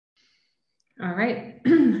All right.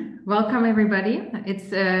 Welcome, everybody.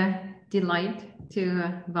 It's a delight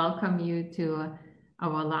to welcome you to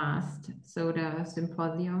our last SoDa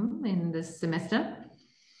Symposium in this semester.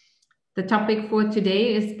 The topic for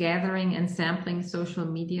today is gathering and sampling social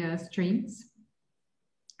media streams,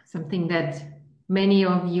 something that many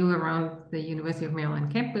of you around the University of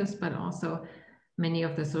Maryland campus, but also many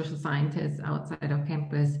of the social scientists outside of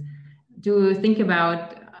campus do think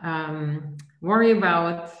about, worry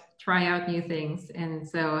about, try out new things. And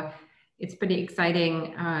so it's pretty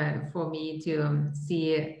exciting for me to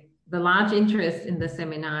see the large interest in the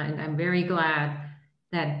seminar. And I'm very glad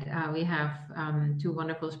that we have two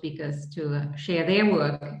wonderful speakers to share their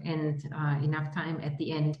work and enough time at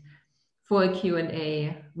the end for a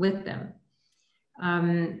Q&A with them.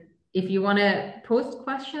 If you want to post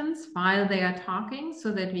questions while they are talking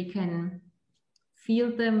so that we can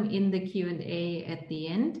field them in the Q&A at the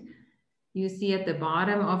end, you see at the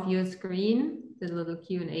bottom of your screen the little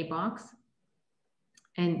Q&A box.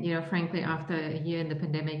 And frankly, after a year in the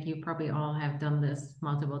pandemic, you probably all have done this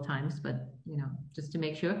multiple times, but just to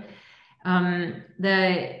make sure.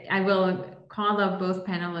 I will call up both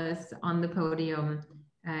panelists on the podium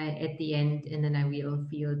at the end, and then I will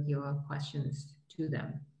field your questions to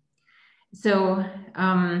them. So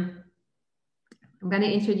I'm going to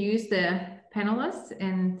introduce the panelists,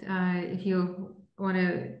 and if you want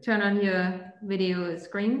to turn on your video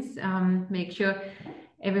screens, make sure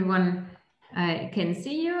everyone can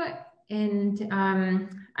see you. And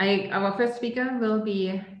our first speaker will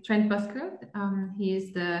be Trent Buskirk. He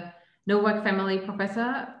is the Novak Family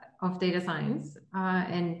Professor of Data Science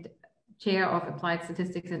and Chair of Applied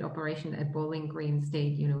Statistics and Operation at Bowling Green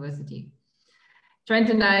State University.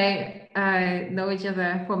 Trent and I know each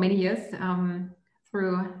other for many years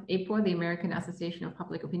through APOR, the American Association of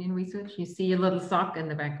Public Opinion Research. You see a little sock in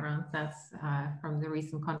the background. That's from the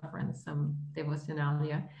recent conference,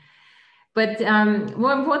 Devotionalia. But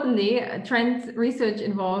more importantly, Trent's research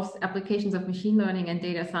involves applications of machine learning and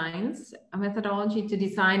data science, a methodology to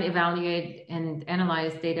design, evaluate, and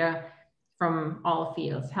analyze data from all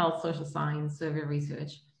fields: health, social science, survey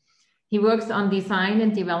research. He works on design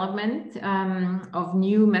and development of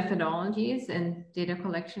new methodologies and data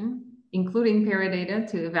collection, including paradata,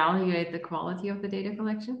 to evaluate the quality of the data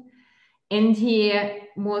collection. And he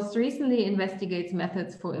most recently investigates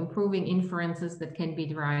methods for improving inferences that can be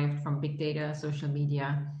derived from big data, social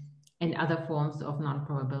media, and other forms of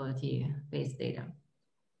non-probability based data.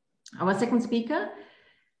 Our second speaker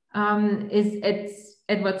is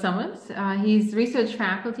Edward Summers. He's research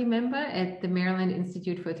faculty member at the Maryland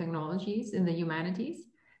Institute for Technologies in the Humanities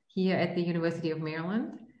here at the University of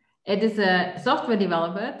Maryland. Ed is a software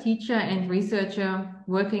developer, teacher, and researcher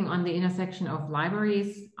working on the intersection of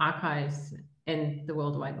libraries, archives, and the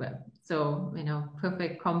World Wide Web. So,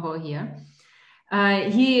 perfect combo here.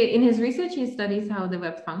 In his research, he studies how the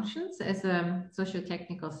web functions as a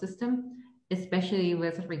sociotechnical system, especially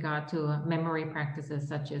with regard to memory practices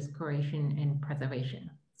such as curation and preservation.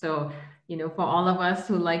 So, for all of us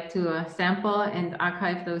who like to sample and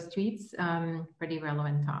archive those tweets, pretty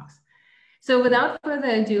relevant talks. So without further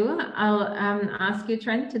ado, I'll ask you,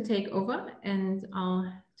 Trent, to take over, and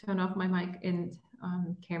I'll turn off my mic and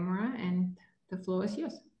camera, and the floor is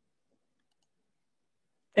yours.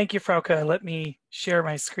 Thank you, Frauke. Let me share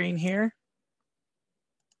my screen here.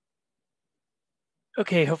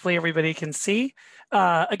 Okay, hopefully everybody can see.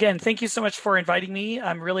 Again, thank you so much for inviting me.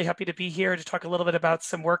 I'm really happy to be here to talk a little bit about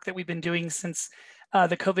some work that we've been doing since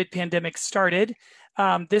the COVID pandemic started.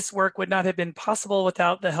 This work would not have been possible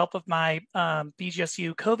without the help of my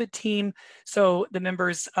BGSU COVID team. So the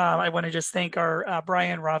members I want to just thank are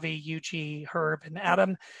Brian, Ravi, Yuji, Herb, and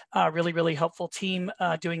Adam. Really, really helpful team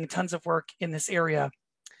doing tons of work in this area.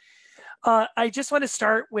 I just want to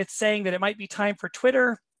start with saying that it might be time for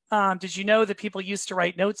Twitter. Did you know that people used to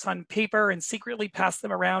write notes on paper and secretly pass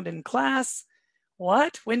them around in class?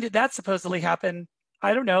 What? When did that supposedly happen?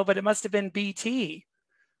 I don't know, but it must have been BT.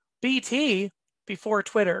 BT before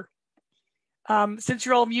Twitter. Since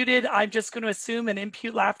you're all muted, I'm just going to assume and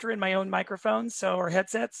impute laughter in my own microphone or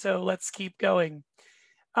headset, so let's keep going.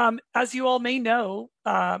 As you all may know,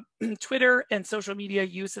 Twitter and social media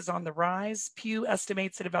use is on the rise. Pew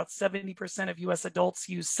estimates that about 70% of US adults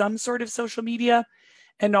use some sort of social media,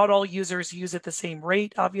 and not all users use at the same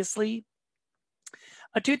rate, obviously.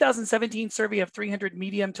 A 2017 survey of 300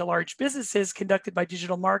 medium to large businesses conducted by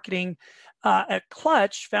digital marketing at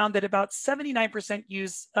Clutch found that about 79%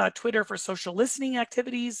 use Twitter for social listening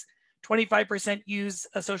activities, 25% use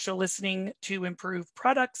social listening to improve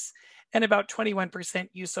products, and about 21%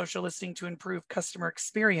 use social listening to improve customer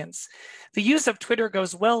experience. The use of Twitter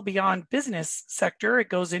goes well beyond business sector. It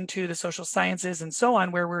goes into the social sciences and so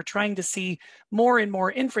on, where we're trying to see more and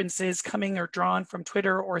more inferences coming or drawn from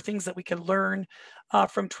Twitter, or things that we can learn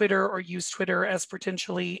from Twitter, or use Twitter as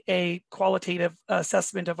potentially a qualitative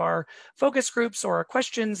assessment of our focus groups or our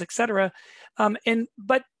questions, etc.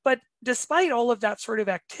 But despite all of that sort of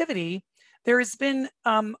activity, there has been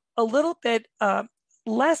a little bit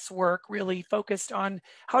less work really focused on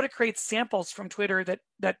how to create samples from Twitter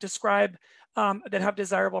that describe, that have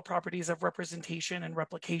desirable properties of representation and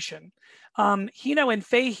replication. Hino and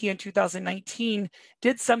Fahey in 2019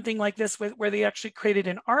 did something like this where they actually created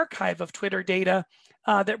an archive of Twitter data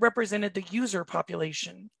that represented the user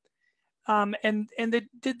population. And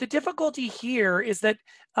the difficulty here is that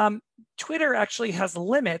Twitter actually has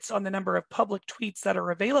limits on the number of public tweets that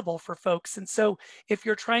are available for folks. And so if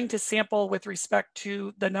you're trying to sample with respect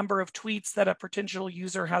to the number of tweets that a potential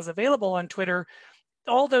user has available on Twitter,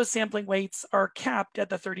 all those sampling weights are capped at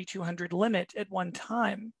the 3,200 limit at one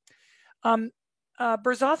time.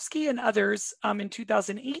 Berzofsky and others in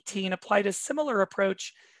 2018 applied a similar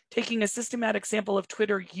approach, taking a systematic sample of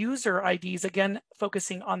Twitter user IDs, again,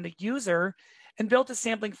 focusing on the user, and built a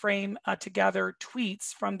sampling frame to gather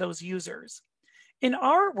tweets from those users. In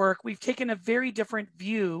our work, we've taken a very different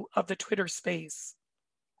view of the Twitter space.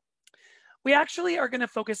 We actually are going to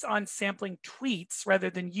focus on sampling tweets rather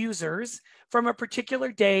than users from a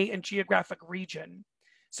particular day and geographic region.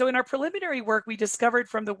 So in our preliminary work, we discovered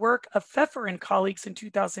from the work of Pfeffer and colleagues in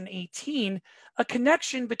 2018, a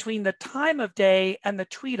connection between the time of day and the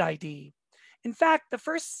tweet ID. In fact, the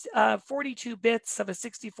first 42 bits of a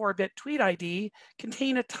 64-bit tweet ID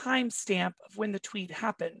contain a timestamp of when the tweet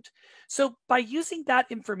happened. So by using that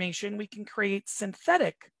information, we can create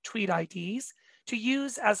synthetic tweet IDs to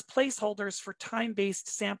use as placeholders for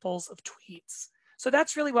time-based samples of tweets. So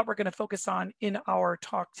that's really what we're going to focus on in our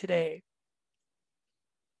talk today.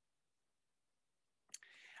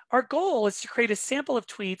 Our goal is to create a sample of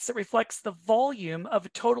tweets that reflects the volume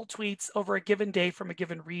of total tweets over a given day from a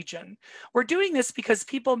given region. We're doing this because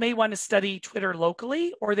people may want to study Twitter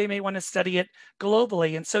locally, or they may want to study it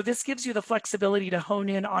globally. And so this gives you the flexibility to hone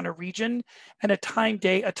in on a region and a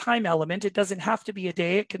time element. It doesn't have to be a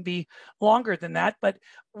day, it can be longer than that, but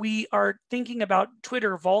we are thinking about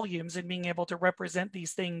Twitter volumes and being able to represent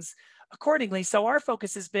these things accordingly. So our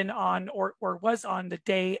focus has been on, or was on, the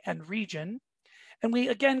day and region. And we,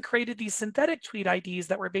 again, created these synthetic tweet IDs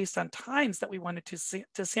that were based on times that we wanted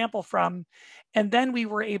to sample from. And then we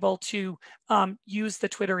were able to use the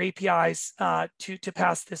Twitter APIs to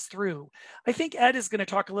pass this through. I think Ed is going to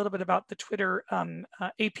talk a little bit about the Twitter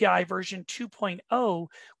API version 2.0,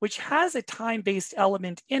 which has a time-based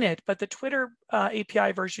element in it, but the Twitter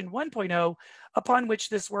API version 1.0, upon which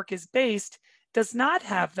this work is based, does not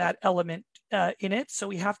have that element in it. So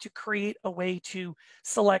we have to create a way to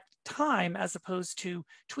select time as opposed to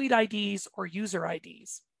tweet IDs or user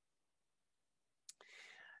IDs.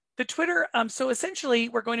 The Twitter, so essentially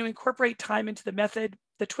we're going to incorporate time into the method.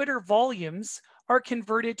 The Twitter volumes are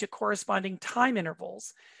converted to corresponding time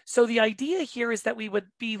intervals. So the idea here is that we would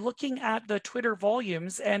be looking at the Twitter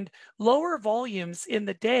volumes, and lower volumes in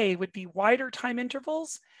the day would be wider time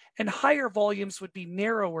intervals, and higher volumes would be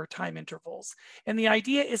narrower time intervals. And the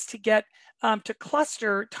idea is to get to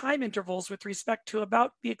cluster time intervals with respect to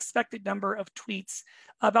about the expected number of tweets,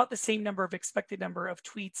 about the same number of expected number of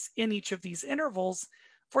tweets in each of these intervals,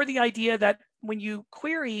 for the idea that when you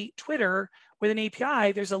query Twitter with an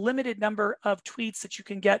API, there's a limited number of tweets that you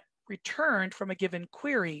can get returned from a given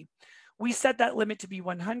query. We set that limit to be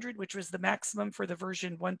 100, which was the maximum for the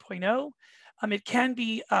version 1.0. It can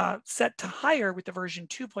be set to higher with the version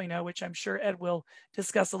 2.0, which I'm sure Ed will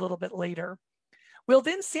discuss a little bit later. We'll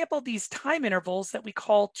then sample these time intervals that we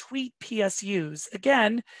call tweet PSUs.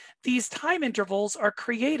 Again, these time intervals are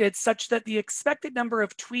created such that the expected number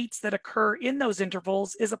of tweets that occur in those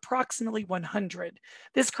intervals is approximately 100.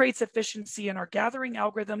 This creates efficiency in our gathering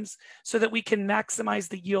algorithms so that we can maximize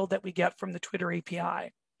the yield that we get from the Twitter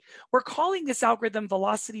API. We're calling this algorithm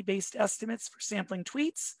velocity-based estimates for sampling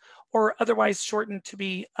tweets, or otherwise shortened to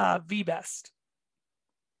be VBEST.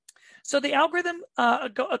 So the algorithm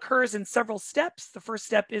occurs in several steps. The first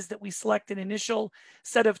step is that we select an initial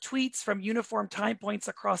set of tweets from uniform time points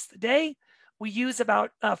across the day. We use about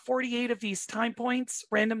 48 of these time points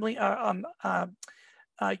randomly,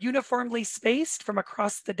 uniformly spaced from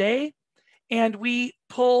across the day. And we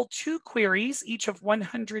pull 2 queries, each of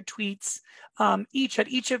 100 tweets, each at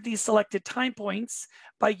each of these selected time points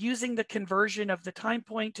by using the conversion of the time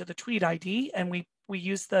point to the tweet ID. And we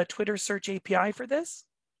use the Twitter search API for this.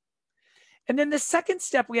 And then the second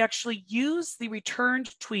step, we actually use the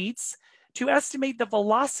returned tweets to estimate the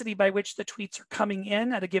velocity by which the tweets are coming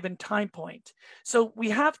in at a given time point. So we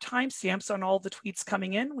have timestamps on all the tweets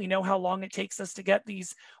coming in. We know how long it takes us to get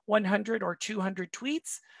these 100 or 200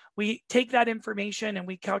 tweets. We take that information and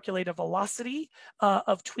we calculate a velocity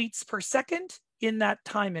of tweets per second in that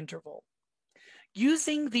time interval.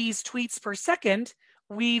 Using these tweets per second,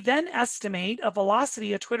 we then estimate a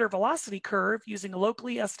velocity, a Twitter velocity curve, using a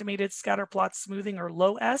locally estimated scatter plot smoothing, or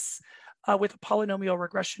LOS, with a polynomial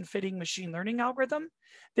regression fitting machine learning algorithm.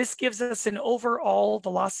 This gives us an overall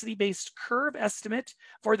velocity-based curve estimate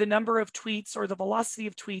for the number of tweets, or the velocity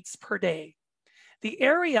of tweets per day. The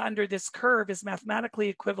area under this curve is mathematically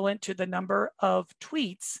equivalent to the number of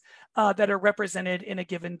tweets that are represented in a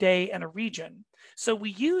given day and a region. So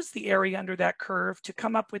we use the area under that curve to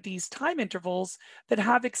come up with these time intervals that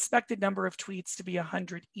have expected number of tweets to be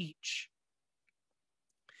 100 each.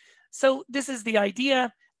 So this is the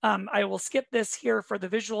idea. I will skip this here for the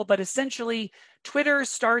visual, but essentially Twitter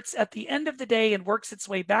starts at the end of the day and works its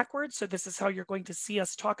way backwards. So this is how you're going to see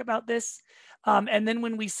us talk about this. And then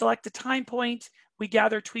when we select a time point, we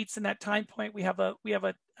gather tweets in that time point. We have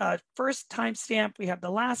a first timestamp. We have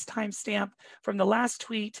the last timestamp from the last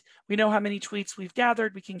tweet. We know how many tweets we've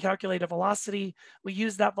gathered. We can calculate a velocity. We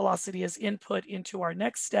use that velocity as input into our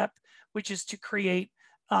next step, which is to create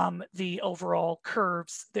the overall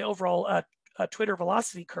curves, the overall Twitter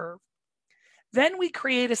velocity curve. Then we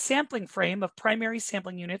create a sampling frame of primary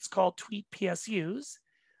sampling units called tweet PSUs.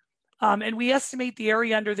 And we estimate the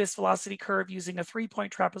area under this velocity curve using a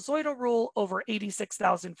 3-point trapezoidal rule over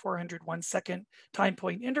 86,401 second time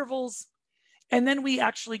point intervals. And then we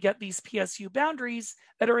actually get these PSU boundaries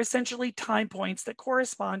that are essentially time points that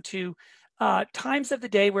correspond to times of the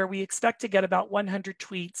day where we expect to get about 100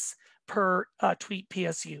 tweets per tweet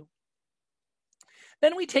PSU.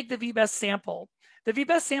 Then we take the VBEST sample. The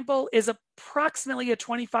VBEST sample is approximately a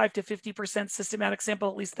 25 to 50% systematic sample,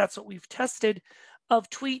 at least that's what we've tested, of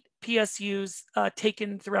tweet PSUs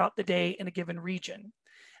taken throughout the day in a given region.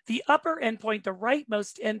 The upper endpoint, the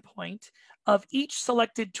rightmost endpoint of each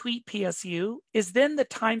selected tweet PSU, is then the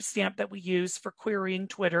timestamp that we use for querying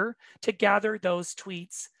Twitter to gather those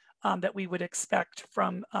tweets that we would expect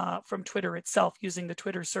from Twitter itself using the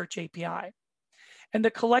Twitter search API. And the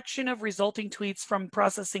collection of resulting tweets from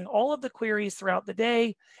processing all of the queries throughout the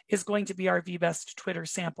day is going to be our VBEST Twitter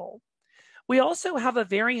sample. We also have a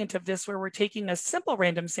variant of this where we're taking a simple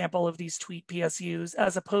random sample of these tweet PSUs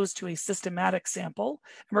as opposed to a systematic sample,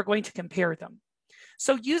 and we're going to compare them.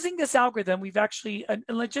 So using this algorithm, we've actually,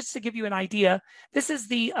 just to give you an idea, this is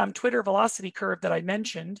the Twitter velocity curve that I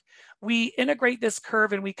mentioned. We integrate this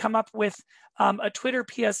curve and we come up with a Twitter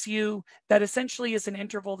PSU that essentially is an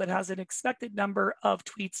interval that has an expected number of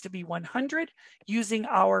tweets to be 100 using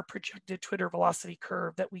our projected Twitter velocity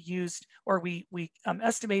curve that we used, or we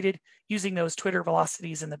estimated using those Twitter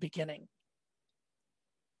velocities in the beginning.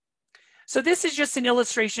 So this is just an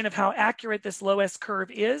illustration of how accurate this LOS curve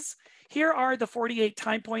is. Here are the 48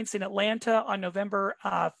 time points in Atlanta on November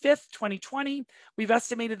 5th, 2020. We've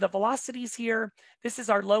estimated the velocities here. This is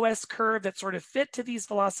our LOS curve that sort of fit to these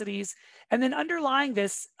velocities. And then underlying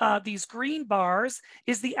this, these green bars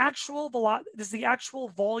is the actual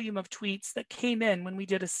volume of tweets that came in when we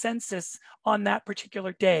did a census on that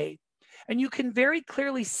particular day. And you can very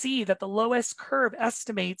clearly see that the LOS curve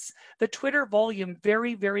estimates the Twitter volume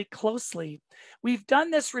very, very closely. We've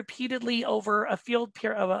done this repeatedly over a field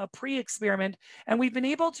a pre-experiment, and we've been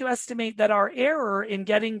able to estimate that our error in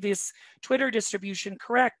getting this Twitter distribution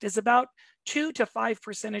correct is about 2 to 5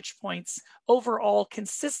 percentage points overall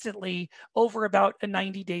consistently over about a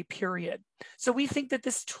 90-day period. So we think that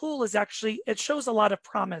this tool is actually, it shows a lot of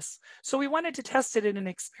promise. So we wanted to test it in an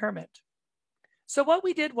experiment. So what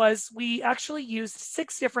we did was we actually used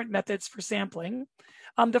 6 different methods for sampling.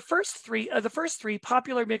 The first three,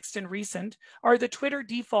 popular, mixed, and recent, are the Twitter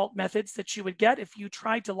default methods that you would get if you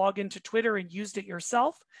tried to log into Twitter and used it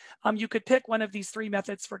yourself. You could pick one of these 3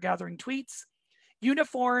 methods for gathering tweets.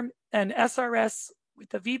 Uniform and SRS with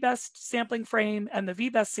the VBEST sampling frame and the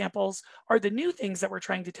VBEST samples are the new things that we're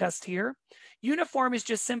trying to test here. Uniform is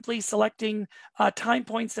just simply selecting time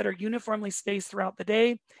points that are uniformly spaced throughout the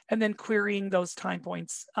day and then querying those time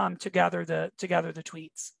points to gather the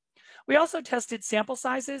tweets. We also tested sample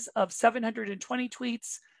sizes of 720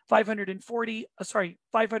 tweets, 540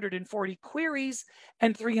 queries,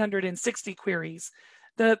 and 360 queries.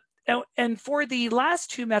 And for the last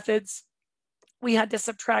 2 methods, we had to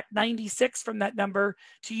subtract 96 from that number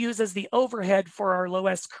to use as the overhead for our low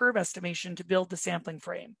S curve estimation to build the sampling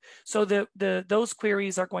frame. So those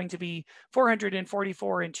queries are going to be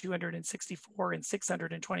 444 and 264 and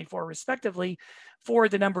 624 respectively for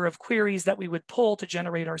the number of queries that we would pull to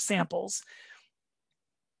generate our samples.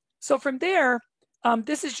 So from there,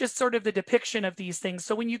 this is just sort of the depiction of these things.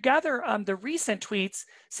 So when you gather the recent tweets,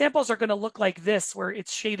 samples are going to look like this, where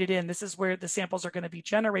it's shaded in. This is where the samples are going to be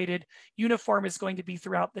generated. Uniform is going to be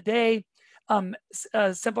throughout the day.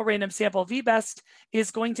 Simple random sample VBEST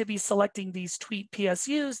is going to be selecting these tweet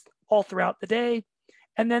PSUs all throughout the day.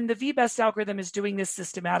 And then the VBEST algorithm is doing this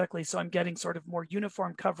systematically. So I'm getting sort of more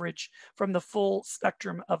uniform coverage from the full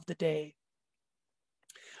spectrum of the day.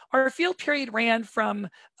 Our field period ran for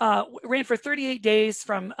 38 days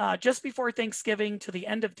from just before Thanksgiving to the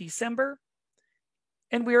end of December.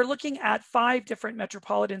 And we are looking at 5 different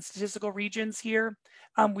metropolitan statistical regions here.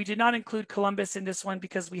 We did not include Columbus in this one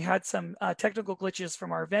because we had some technical glitches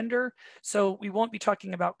from our vendor. So we won't be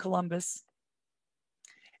talking about Columbus.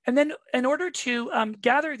 And then in order to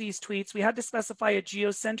gather these tweets, we had to specify a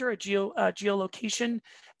geocenter, a geolocation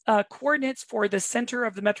coordinates for the center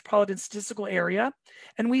of the metropolitan statistical area.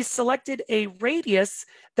 And we selected a radius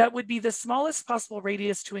that would be the smallest possible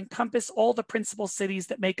radius to encompass all the principal cities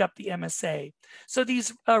that make up the MSA. So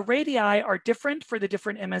these radii are different for the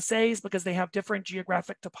different MSAs because they have different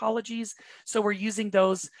geographic topologies. So we're using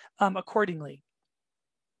those accordingly.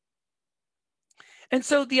 And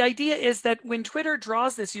so the idea is that when Twitter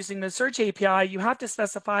draws this using the search API, you have to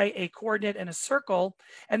specify a coordinate and a circle.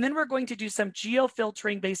 And then we're going to do some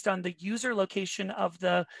geofiltering based on the user location of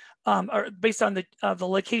the, or based on the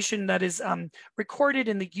location that is recorded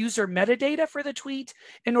in the user metadata for the tweet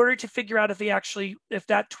in order to figure out if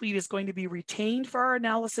that tweet is going to be retained for our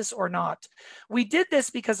analysis or not. We did this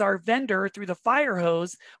because our vendor through the fire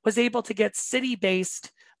hose was able to get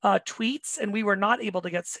city-based tweets, and we were not able to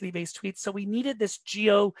get city-based tweets. So we needed this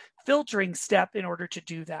geo filtering step in order to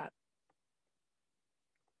do that.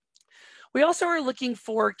 We also are looking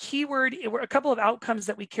for keyword, a couple of outcomes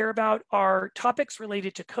that we care about are topics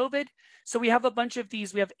related to COVID. So we have a bunch of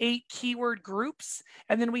these, we have 8 keyword groups,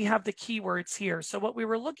 and then we have the keywords here. So what we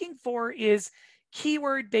were looking for is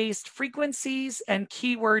keyword-based frequencies and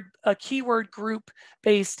keyword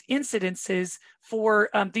group-based incidences for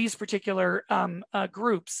these particular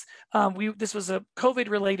groups. This was a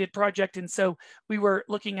COVID-related project, and so we were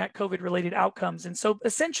looking at COVID-related outcomes. And so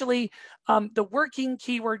essentially, the working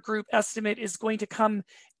keyword group estimate is going to come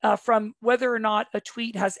from whether or not a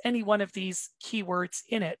tweet has any one of these keywords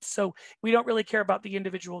in it. So we don't really care about the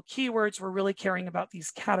individual keywords, we're really caring about these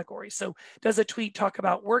categories. So does a tweet talk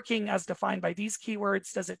about working as defined by these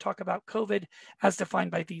keywords? Does it talk about COVID as defined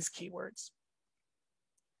by these keywords?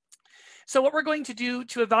 So what we're going to do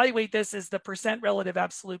to evaluate this is the % relative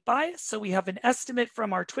absolute bias. So we have an estimate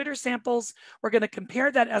from our Twitter samples. We're going to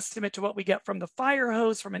compare that estimate to what we get from the fire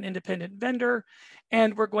hose from an independent vendor.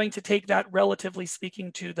 And we're going to take that relatively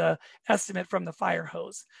speaking to the estimate from the fire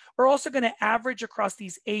hose. We're also going to average across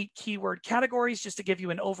these 8 keyword categories just to give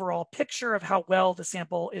you an overall picture of how well the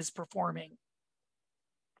sample is performing.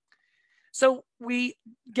 So we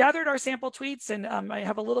gathered our sample tweets, and I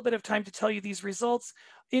have a little bit of time to tell you these results.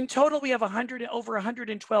 In total, we have over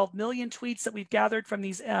 112 million tweets that we've gathered from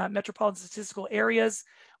these metropolitan statistical areas.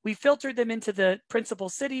 We filtered them into the principal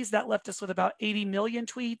cities. That left us with about 80 million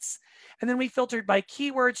tweets. And then we filtered by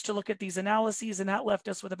keywords to look at these analyses, and that left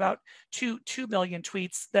us with about 2 million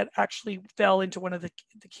tweets that actually fell into one of the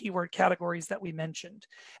keyword categories that we mentioned.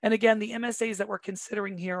 And again, the MSAs that we're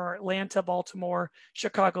considering here are Atlanta, Baltimore,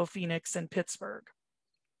 Chicago, Phoenix, and Pittsburgh.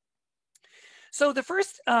 So the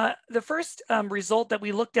first result that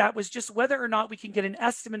we looked at was just whether or not we can get an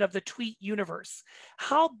estimate of the tweet universe.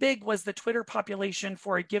 How big was the Twitter population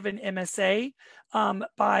for a given MSA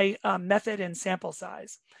by method and sample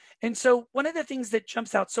size? And so one of the things that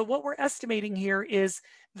jumps out, so what we're estimating here is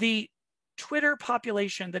the Twitter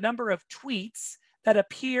population, the number of tweets that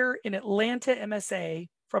appear in Atlanta MSA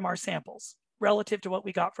from our samples relative to what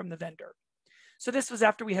we got from the vendor. So this was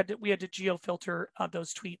after we had to geofilter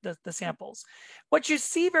those the samples. What you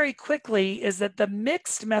see very quickly is that the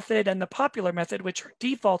mixed method and the popular method, which are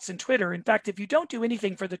defaults in Twitter. In fact, if you don't do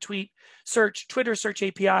anything for the Twitter search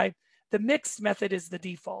API, the mixed method is the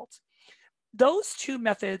default. Those 2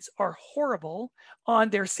 methods are horrible on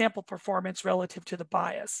their sample performance relative to the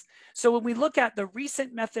bias. So when we look at the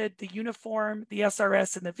recent method, the uniform, the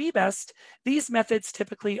SRS, and the VBEST, these methods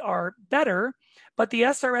typically are better, but the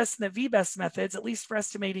SRS and the VBEST methods, at least for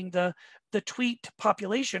estimating the tweet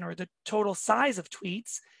population or the total size of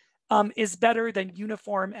tweets, is better than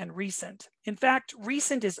uniform and recent. In fact,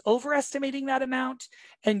 recent is overestimating that amount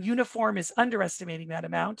and uniform is underestimating that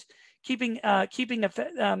amount, keeping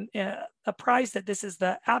apprised that this is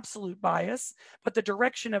the absolute bias, but the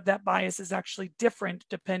direction of that bias is actually different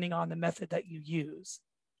depending on the method that you use.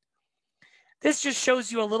 This just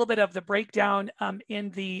shows you a little bit of the breakdown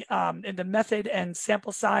in the method and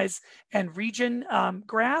sample size and region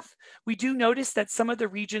graph. We do notice that some of the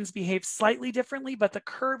regions behave slightly differently, but the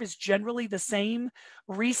curve is generally the same.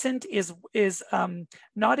 Recent is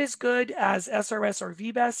not as good as SRS or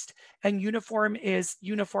VBEST, and uniform is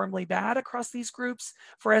uniformly bad across these groups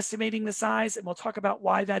for estimating the size, and we'll talk about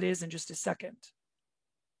why that is in just a second.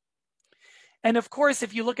 And of course,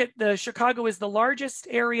 if you look at Chicago is the largest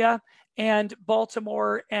area and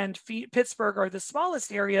Baltimore and Pittsburgh are the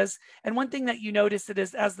smallest areas. And one thing that you notice that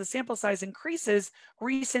is as the sample size increases,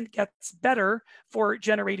 recent gets better for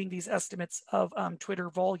generating these estimates of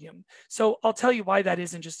Twitter volume. So I'll tell you why that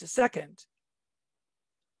is in just a second.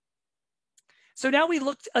 So now we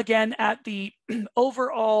looked again at the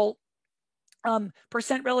overall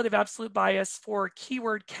percent relative absolute bias for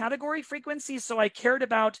keyword category frequencies. So I cared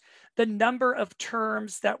about the number of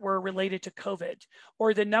terms that were related to COVID,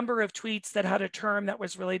 or the number of tweets that had a term that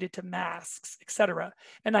was related to masks, etc.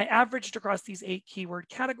 And I averaged across these 8 keyword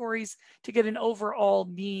categories to get an overall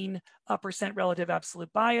mean percent relative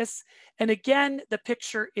absolute bias. And again, the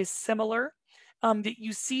picture is similar. That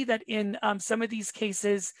you see that in some of these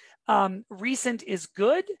cases, recent is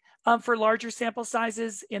good for larger sample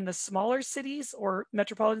sizes in the smaller cities or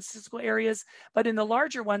metropolitan statistical areas, but in the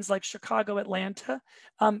larger ones like Chicago, Atlanta,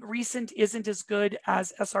 recent isn't as good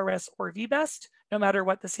as SRS or VBEST, no matter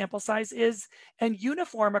what the sample size is. And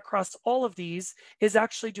uniform across all of these is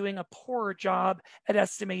actually doing a poorer job at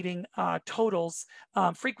estimating totals,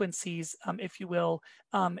 frequencies, if you will,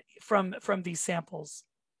 from these samples.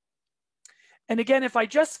 And again, if I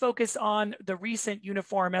just focus on the recent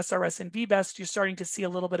uniform SRS and VBEST, you're starting to see a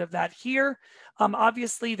little bit of that here.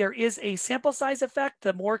 Obviously, there is a sample size effect.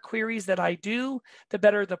 The more queries that I do, the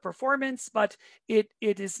better the performance, but it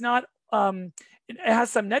is not, it has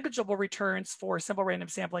some negligible returns for simple random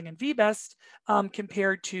sampling and VBEST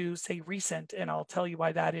compared to, say, recent. And I'll tell you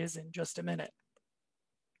why that is in just a minute.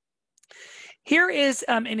 Here is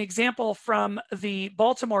an example from the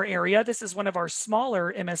Baltimore area. This is one of our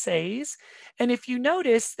smaller MSAs. And if you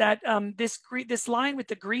notice that this line with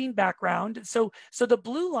the green background, so the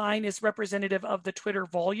blue line is representative of the Twitter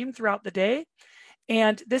volume throughout the day.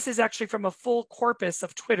 And this is actually from a full corpus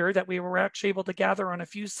of Twitter that we were actually able to gather on a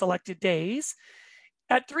few selected days.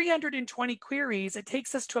 At 320 queries, it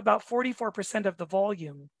takes us to about 44% of the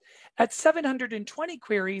volume. At 720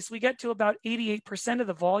 queries, we get to about 88% of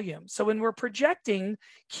the volume. So when we're projecting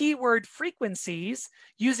keyword frequencies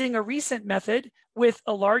using a recent method with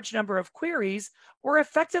a large number of queries, we're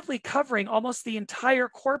effectively covering almost the entire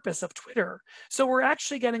corpus of Twitter. So we're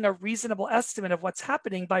actually getting a reasonable estimate of what's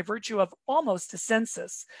happening by virtue of almost a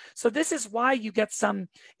census. So this is why you get some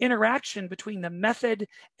interaction between the method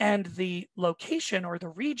and the location or the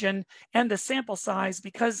region and the sample size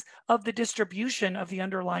because of the distribution of the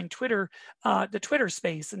underlying Twitter, the Twitter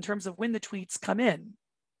space in terms of when the tweets come in.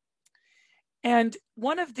 And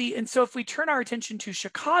so if we turn our attention to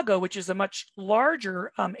Chicago, which is a much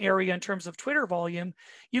larger area in terms of Twitter volume,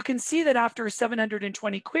 you can see that after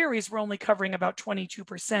 720 queries, we're only covering about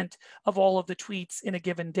 22% of all of the tweets in a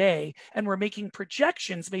given day. And we're making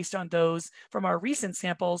projections based on those from our recent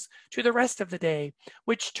samples to the rest of the day,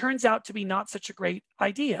 which turns out to be not such a great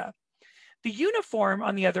idea. The uniform,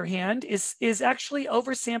 on the other hand, is actually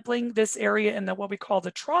oversampling this area in what we call the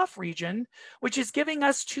trough region, which is giving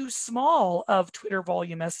us too small of Twitter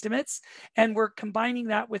volume estimates. And we're combining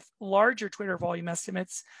that with larger Twitter volume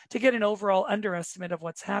estimates to get an overall underestimate of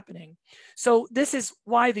what's happening. So this is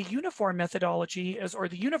why the uniform methodology or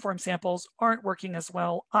the uniform samples aren't working as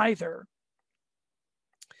well either.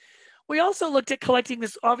 We also looked at collecting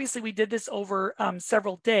this. Obviously, we did this over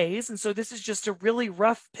several days. And so this is just a really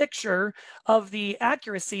rough picture of the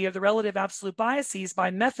accuracy of the relative absolute biases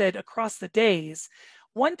by method across the days.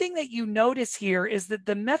 One thing that you notice here is that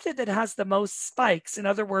the method that has the most spikes, in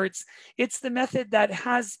other words, it's the method that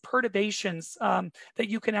has perturbations that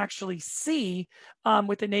you can actually see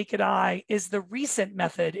with the naked eye, is the recent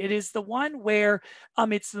method. It is the one where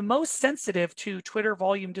it's the most sensitive to Twitter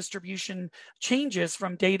volume distribution changes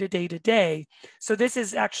from day to day to day. So this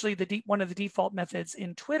is actually one of the default methods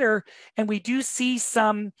in Twitter. And we do see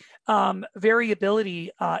some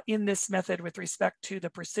variability in this method with respect to the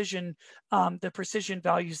precision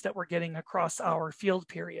values that we're getting across our field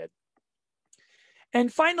period.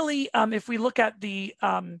 And finally, if we look at the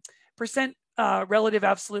percent relative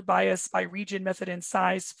absolute bias by region, method, and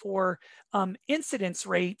size for incidence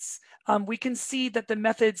rates, we can see that the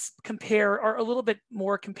methods are a little bit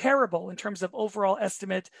more comparable in terms of overall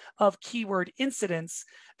estimate of keyword incidence.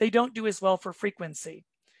 They don't do as well for frequency.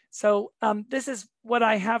 So this is what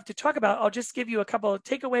I have to talk about. I'll just give you a couple of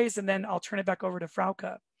takeaways and then I'll turn it back over to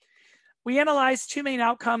Frauke. We analyzed two main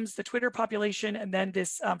outcomes, the Twitter population and then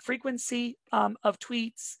this frequency of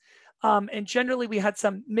tweets. And generally we had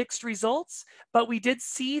some mixed results, but we did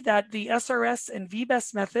see that the SRS and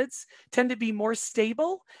VBEST methods tend to be more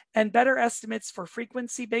stable and better estimates for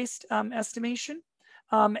frequency-based estimation.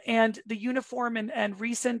 And the uniform and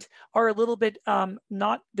recent are a little bit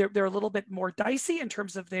they're a little bit more dicey in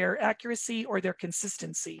terms of their accuracy or their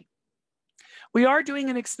consistency. We are doing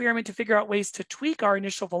an experiment to figure out ways to tweak our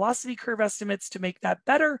initial velocity curve estimates to make that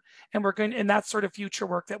better. And that's sort of future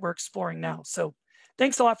work that we're exploring now. So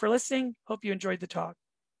thanks a lot for listening. Hope you enjoyed the talk.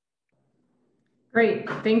 Great,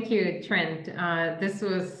 thank you, Trent. This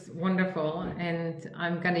was wonderful, and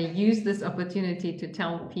I'm going to use this opportunity to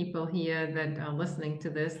tell people here that are listening to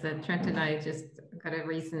this that Trent and I just got a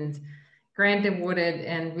recent grant awarded,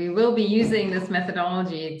 and we will be using this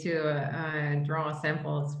methodology to draw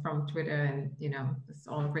samples from Twitter, and it's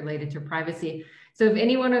all related to privacy. So if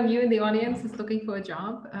any one of you in the audience is looking for a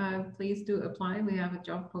job, please do apply. We have a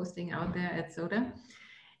job posting out there at SoDa.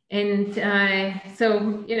 And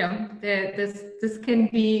so, this can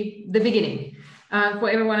be the beginning for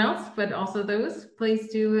everyone else, but also those.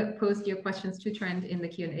 Please do post your questions to Trent in the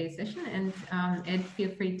Q&A session, and Ed,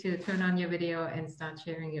 feel free to turn on your video and start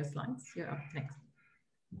sharing your slides. You're up next.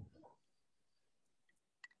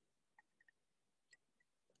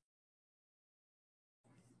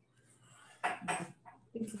 I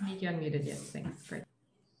think you're unmuted, yes, thanks, great.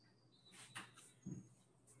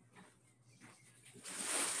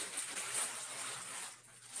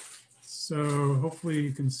 So hopefully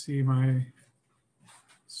you can see my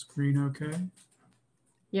screen okay.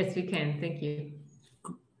 Yes, we can. Thank you.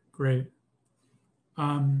 Great.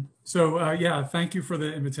 Yeah, thank you for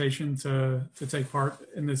the invitation to take part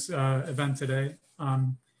in this event today.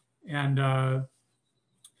 It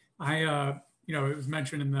was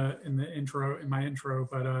mentioned in my intro,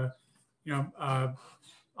 but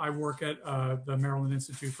I work at the Maryland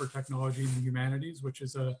Institute for Technology and the Humanities, which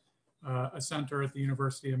is a center at the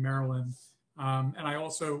University of Maryland. And I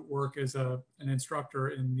also work as an instructor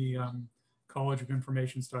in the College of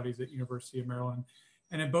Information Studies at University of Maryland.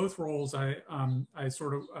 And in both roles, I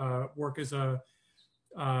sort of work as a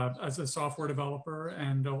software developer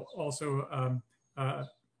and also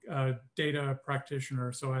a data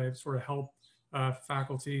practitioner. So I sort of help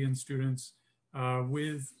faculty and students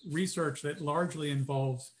with research that largely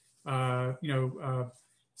involves,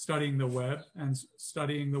 studying the web and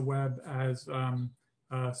studying the web as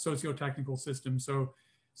sociotechnical systems. So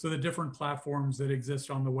the different platforms that exist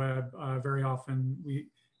on the web, very often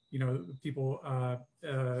people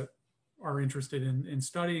are interested in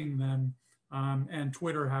studying them. And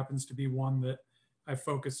Twitter happens to be one that I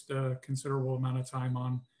focused a considerable amount of time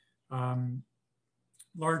on.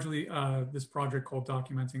 Largely this project called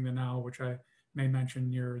Documenting the Now, which I may mention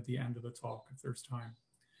near the end of the talk if there's time.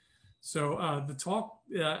 So the talk,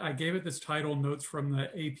 I gave it this title, Notes from the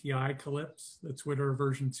API Calypse, the Twitter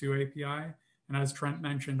version 2 API. And as Trent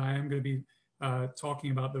mentioned, I am going to be talking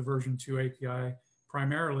about the version 2 API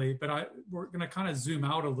primarily, but we're going to kind of zoom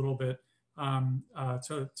out a little bit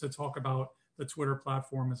to talk about the Twitter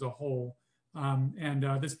platform as a whole.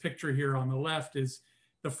 This picture here on the left is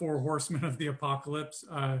the 4 horsemen of the apocalypse.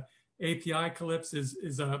 API Calypse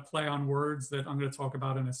is a play on words that I'm going to talk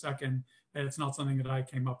about in a second. It's not something that I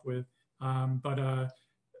came up with, but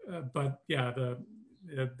yeah, the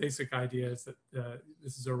basic idea is that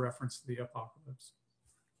this is a reference to the apocalypse.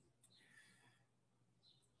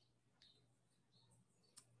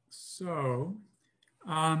 So,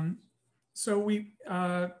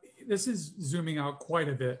 this is zooming out quite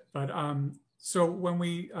a bit, but so when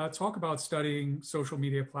we talk about studying social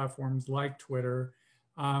media platforms like Twitter,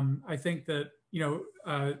 I think that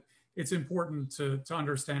it's important to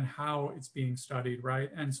understand how it's being studied, right?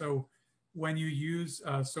 And so when you use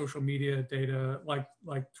social media data like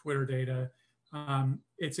Twitter data,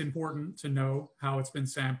 it's important to know how it's been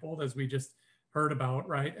sampled, as we just heard about,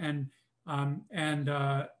 right? And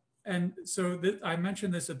so I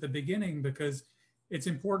mentioned this at the beginning because it's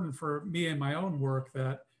important for me in my own work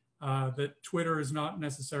that that Twitter is not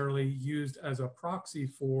necessarily used as a proxy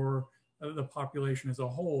for the population as a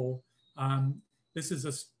whole. This is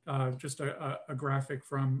just a graphic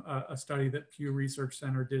from a study that Pew Research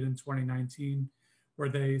Center did in 2019, where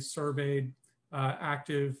they surveyed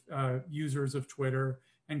active users of Twitter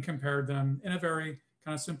and compared them in a very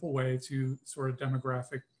kind of simple way to sort of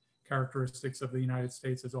demographic characteristics of the United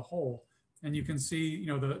States as a whole. And you can see, you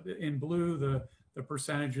know, in blue, the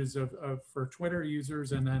percentages for Twitter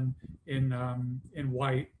users, and then in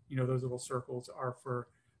white, you know, those little circles are for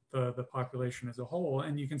the population as a whole.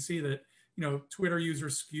 And you can see that, you know, Twitter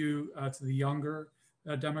users skew to the younger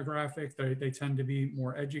demographic. They tend to be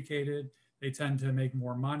more educated. They tend to make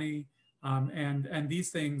more money. And these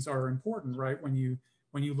things are important, right? When you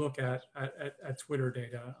look at Twitter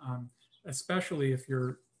data, especially if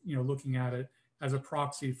you're, you know, looking at it as a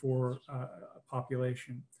proxy for a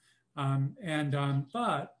population.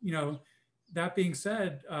 But, you know, that being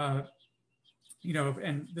said, you know,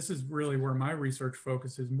 and this is really where my research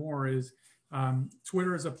focuses more, is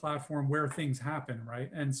Twitter is a platform where things happen, right?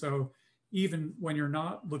 And so even when you're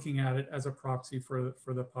not looking at it as a proxy for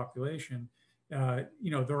the population,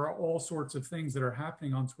 you know, there are all sorts of things that are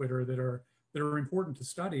happening on Twitter that are important to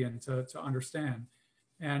study and to understand.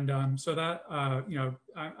 And so that, you know,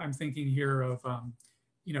 I'm thinking here of,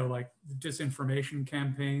 you know, like disinformation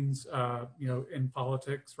campaigns, you know, in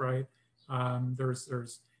politics, right?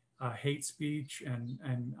 There's hate speech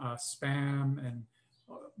and spam and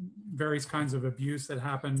various kinds of abuse that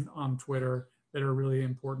happen on Twitter that are really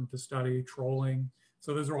important to study, trolling.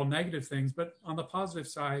 So those are all negative things. But on the positive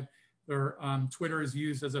side, Twitter is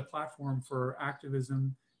used as a platform for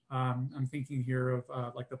activism. I'm thinking here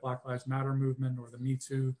of like the Black Lives Matter movement or the Me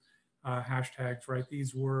Too hashtags, right?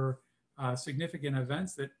 These were significant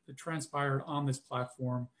events that transpired on this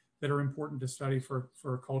platform that are important to study for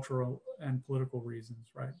cultural and political reasons,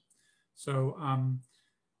 right? So,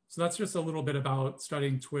 so that's just a little bit about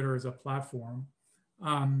studying Twitter as a platform.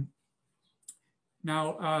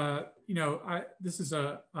 Now, you know, this is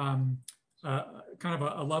a kind of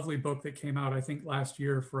a lovely book that came out, I think, last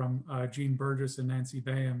year from Jean Burgess and Nancy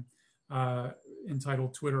Bayham,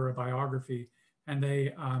 entitled Twitter, a Biography. And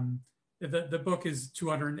they, the book is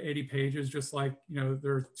 280 pages, just like, you know,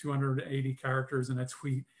 there are 280 characters in a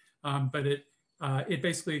tweet. But it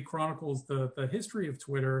basically chronicles the history of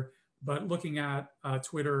Twitter, but looking at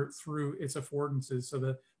Twitter through its affordances, so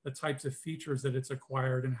the types of features that it's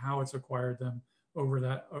acquired and how it's acquired them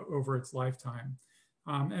over its lifetime.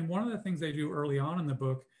 And one of the things they do early on in the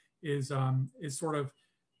book is sort of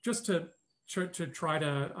just to try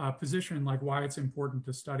to position like why it's important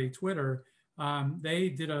to study Twitter. They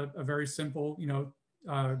did a very simple, you know,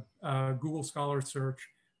 Google Scholar search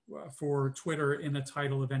for Twitter in the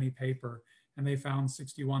title of any paper, and they found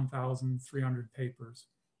 61,300 papers.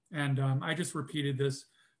 And I just repeated this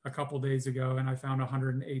a couple days ago, and I found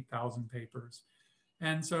 108,000 papers.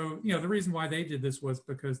 And so, you know, the reason why they did this was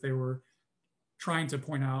because they were trying to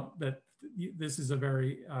point out that this is a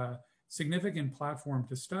very significant platform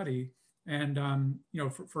to study, and you know,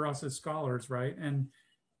 for us as scholars, right? And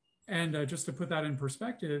just to put that in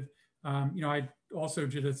perspective, you know, I also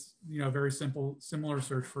did a very similar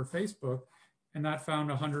search for Facebook, and that found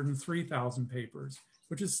 103,000 papers,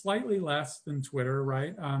 which is slightly less than Twitter,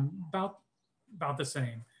 right? About the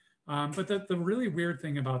same. But the really weird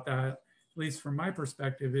thing about that, at least from my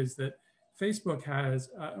perspective, is that Facebook has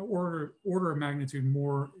order of magnitude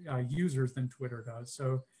more users than Twitter does.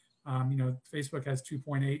 So, you know, Facebook has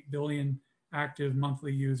 2.8 billion active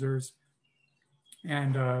monthly users,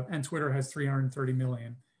 and Twitter has 330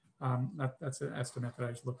 million. That's an estimate that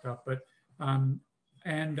I just looked up. But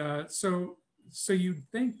so you'd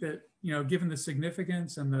think that, you know, given the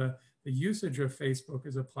significance and the usage of Facebook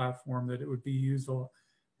as a platform, that it would be used a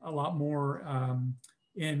lot more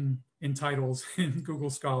in titles in Google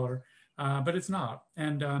Scholar. But it's not.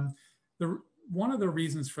 And one of the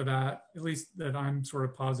reasons for that, at least that I'm sort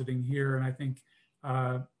of positing here, and I think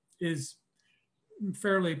is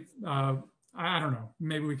fairly, I don't know,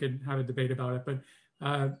 maybe we could have a debate about it,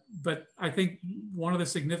 but I think one of the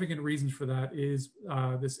significant reasons for that is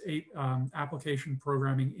this application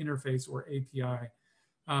programming interface, or API.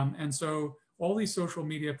 And so all these social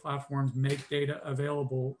media platforms make data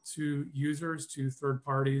available to users, to third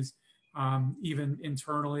parties, even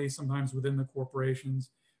internally, sometimes within the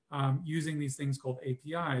corporations, using these things called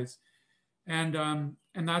APIs. And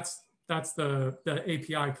that's the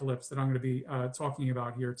API calypse that I'm going to be talking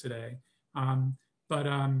about here today.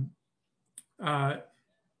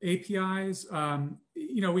 APIs,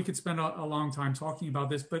 you know, we could spend a long time talking about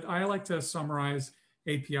this, but I like to summarize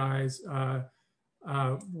APIs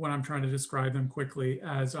when I'm trying to describe them quickly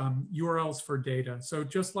as URLs for data. So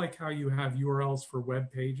just like how you have URLs for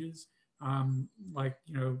web pages, like,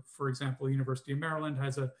 you know, for example, University of Maryland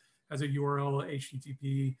has a URL,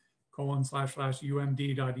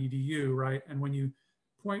 http://umd.edu, right? And when you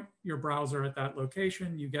point your browser at that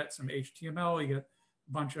location, you get some HTML, you get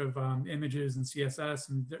bunch of images and CSS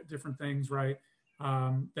and different things, right?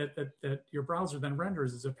 That your browser then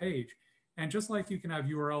renders as a page. And just like you can have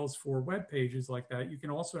URLs for web pages like that, you can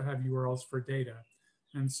also have URLs for data.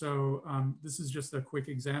 And so this is just a quick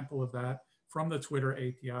example of that from the Twitter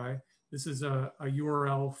API. This is a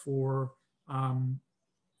URL for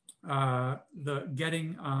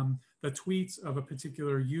getting the tweets of a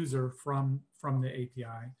particular user from the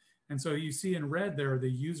API. And so you see in red there the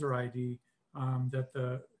user ID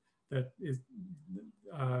that is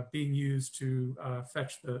being used to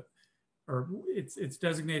fetch it's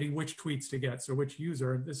designating which tweets to get, so which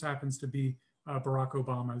user. This happens to be Barack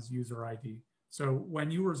Obama's user ID. So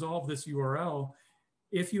when you resolve this URL,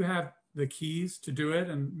 if you have the keys to do it,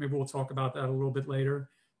 and maybe we'll talk about that a little bit later,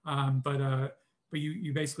 but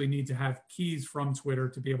you basically need to have keys from Twitter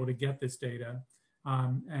to be able to get this data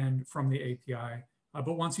and from the API.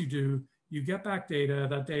 But once you do, you get back data.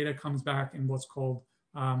 That data comes back in what's called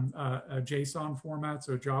a JSON format,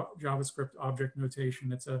 so JavaScript object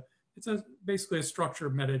notation. It's basically a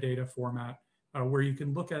structured metadata format where you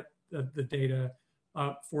can look at the data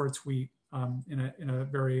for a tweet in a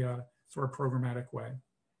very sort of programmatic way.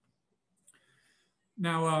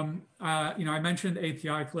 Now, I mentioned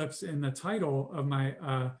API clips in the title of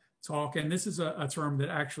my talk, and this is a term that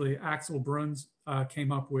actually Axel Bruns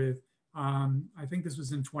came up with. I think this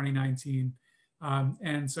was in 2019.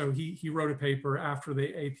 And so he wrote a paper after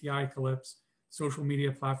the API collapse, social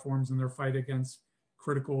media platforms and their fight against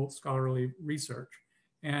critical scholarly research.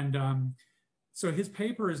 And so his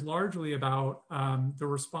paper is largely about the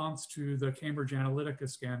response to the Cambridge Analytica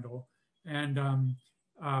scandal. And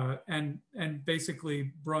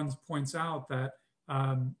basically Bruns points out that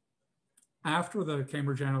after the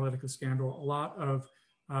Cambridge Analytica scandal, a lot of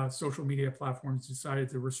social media platforms decided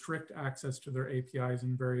to restrict access to their APIs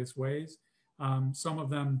in various ways. Some of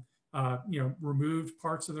them, removed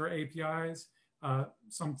parts of their APIs.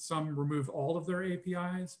 Some removed all of their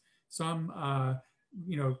APIs. Some,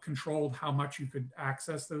 controlled how much you could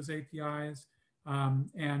access those APIs.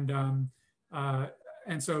 And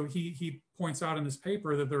so he points out in this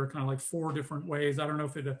paper that there are kind of like 4 different ways. I don't know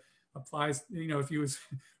if it applies, if he was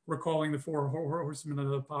recalling the 4 horsemen of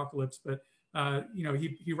the apocalypse, but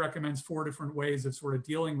he recommends 4 different ways of sort of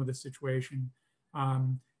dealing with the situation.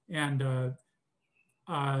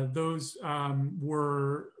 Those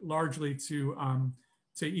were largely to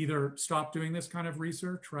either stop doing this kind of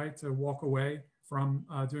research, right? To walk away from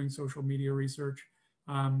doing social media research,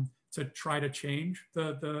 to try to change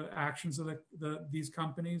the actions of these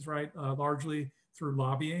companies, right? Largely through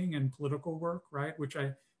lobbying and political work, right? Which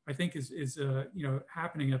I think is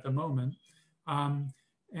happening at the moment.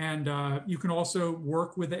 You can also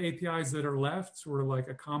work with the APIs that are left, sort of like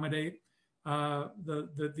accommodate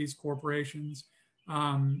these corporations.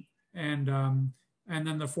 And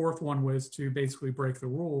then the 4th one was to basically break the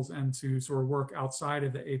rules and to sort of work outside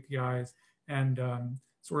of the APIs and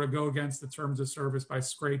sort of go against the terms of service by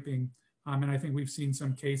scraping. And I think we've seen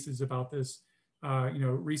some cases about this,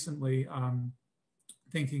 recently,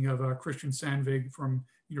 thinking of Christian Sandvig from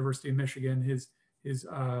University of Michigan, his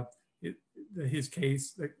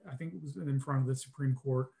case that I think was in front of the Supreme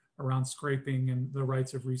Court around scraping and the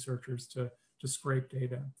rights of researchers to scrape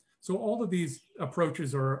data. So all of these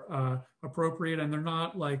approaches are appropriate, and they're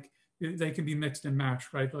not like, they can be mixed and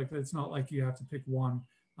matched, right? Like it's not like you have to pick one,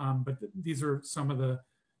 but these are some of the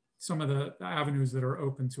avenues that are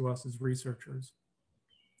open to us as researchers.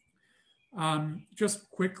 Just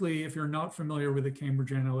quickly, if you're not familiar with the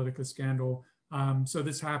Cambridge Analytica scandal, so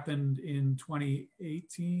this happened in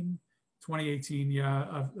 2018,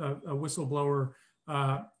 yeah, a whistleblower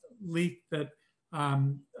leaked that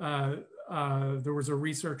there was a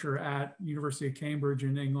researcher at University of Cambridge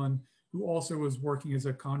in England who also was working as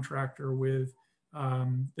a contractor with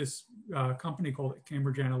this company called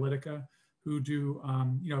Cambridge Analytica, who do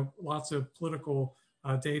lots of political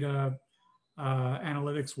data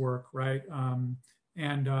analytics work, right?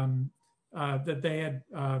 That they had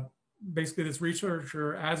basically, this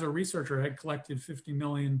researcher, as a researcher, had collected 50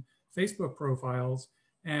 million Facebook profiles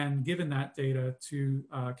and given that data to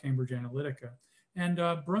Cambridge Analytica. And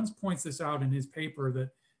Bruns points this out in his paper that,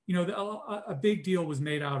 a big deal was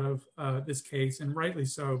made out of this case, and rightly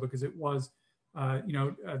so, because it was,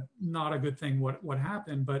 not a good thing what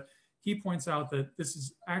happened. But he points out that this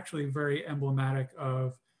is actually very emblematic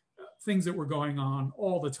of things that were going on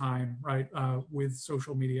all the time, right, with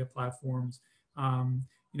social media platforms.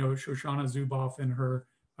 Shoshana Zuboff, in her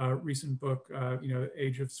recent book,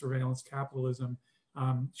 Age of Surveillance Capitalism,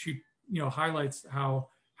 she highlights how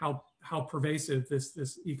pervasive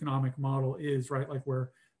this economic model is, right? Like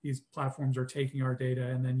where these platforms are taking our data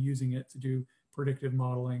and then using it to do predictive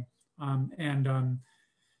modeling.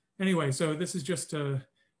 Anyway, so this is just to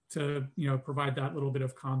provide that little bit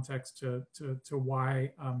of context to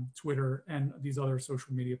why Twitter and these other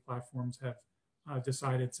social media platforms have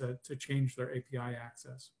decided to change their API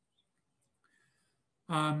access.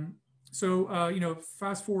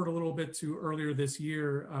 Fast forward a little bit to earlier this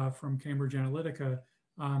year from Cambridge Analytica.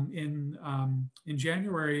 In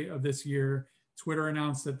January of this year, Twitter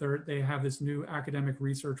announced that they have this new academic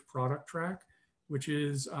research product track, which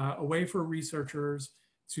is a way for researchers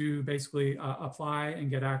to basically apply and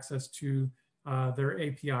get access to their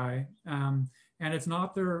API. And it's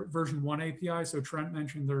not their version 1 API. So Trent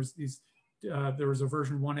mentioned there was a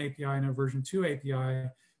version 1 API and a version 2 API.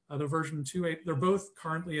 The version 2, they're both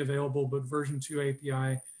currently available, but version 2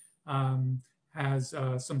 API has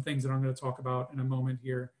some things that I'm going to talk about in a moment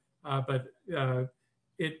here.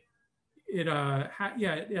 It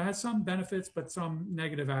has some benefits, but some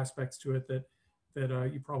negative aspects to it that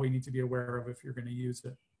you probably need to be aware of if you're going to use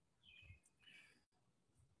it.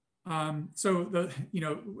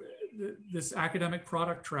 This academic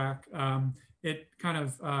product track, it kind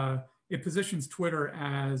of it positions Twitter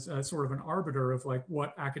as a sort of an arbiter of like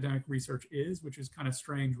what academic research is, which is kind of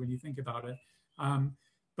strange when you think about it.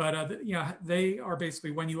 They are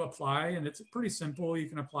basically, when you apply, and it's pretty simple, you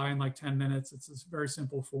can apply in like 10 minutes. It's a very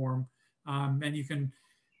simple form. And you can,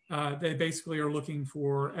 they basically are looking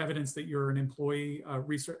for evidence that you're an employee, a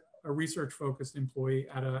research-focused employee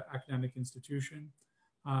at an academic institution.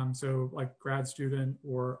 So like grad student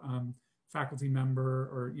or faculty member,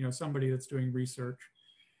 or somebody that's doing research.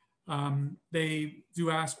 They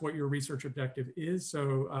do ask what your research objective is.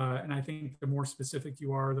 So, and I think the more specific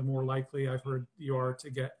you are, the more likely I've heard you are to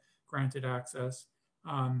get granted access.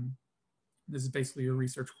 This is basically your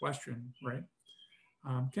research question, right?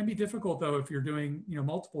 Can be difficult though if you're doing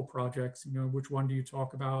multiple projects. Which one do you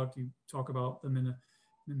talk about? Do you talk about them in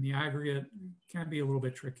the aggregate? Can be a little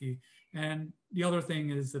bit tricky. And the other thing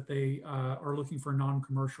is that they are looking for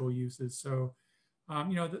non-commercial uses. So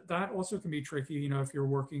that also can be tricky. If you're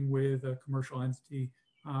working with a commercial entity,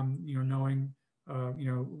 knowing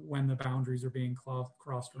when the boundaries are being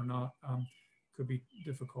crossed or not could be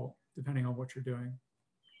difficult depending on what you're doing.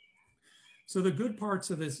 So the good parts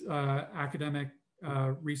of this academic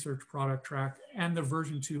research product track and the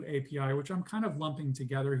version 2 API, which I'm kind of lumping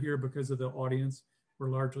together here because of the audience, we're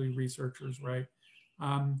largely researchers, right?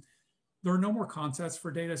 There are no more contests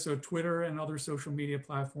for data. So Twitter and other social media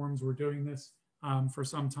platforms were doing this for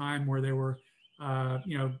some time, where they were,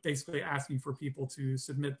 basically asking for people to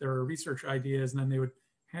submit their research ideas, and then they would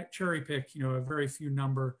cherry pick, a very few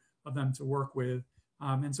number of them to work with.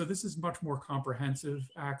 And so this is much more comprehensive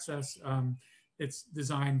access. It's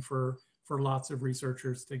designed for lots of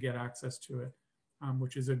researchers to get access to it,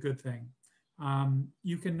 which is a good thing.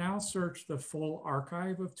 You can now search the full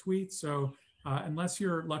archive of tweets. So unless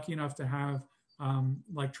you're lucky enough to have,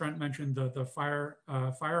 like Trent mentioned, the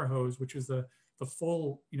fire hose, which is the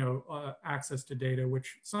full access to data,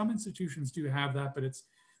 which some institutions do have that, but it's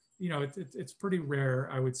it's pretty rare,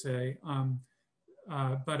 I would say.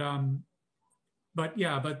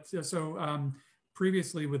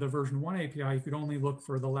 Previously with the version 1 API, you could only look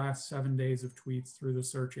for the last 7 days of tweets through the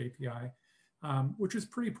search API, which is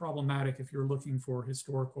pretty problematic if you're looking for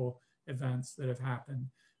historical events that have happened.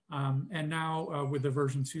 And now with the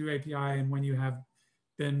version 2 API, and when you have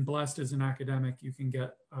been blessed as an academic, you can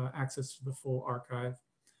get access to the full archive.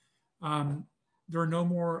 There are no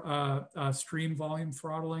more stream volume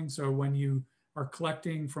throttling. So when you are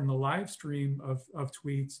collecting from the live stream of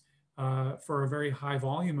tweets for a very high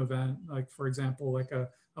volume event, like for example, like a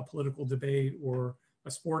political debate or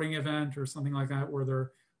a sporting event or something like that, where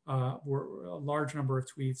there were a large number of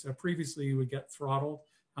tweets, previously you would get throttled.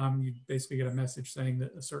 You basically get a message saying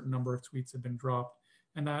that a certain number of tweets have been dropped.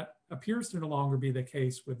 And that appears to no longer be the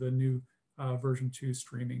case with the new version 2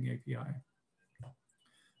 streaming API.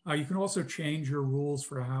 You can also change your rules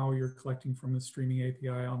for how you're collecting from the streaming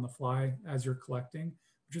API on the fly as you're collecting,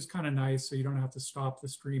 which is kind of nice. So you don't have to stop the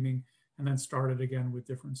streaming and then start it again with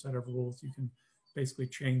different set of rules. You can basically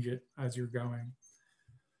change it as you're going.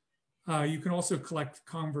 You can also collect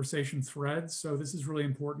conversation threads. So this is really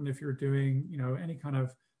important if you're doing any kind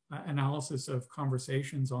of analysis of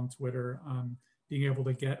conversations on Twitter. Being able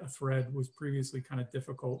to get a thread was previously kind of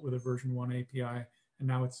difficult with a version 1 API, and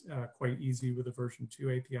now it's quite easy with a version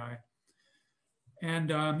 2 API. And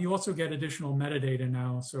you also get additional metadata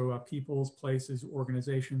now. So people's, places,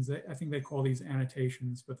 organizations, I think they call these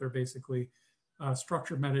annotations, but they're basically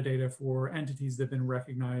structured metadata for entities that have been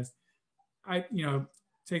recognized.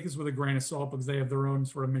 Take this with a grain of salt because they have their own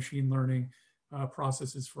sort of machine learning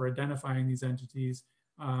processes for identifying these entities.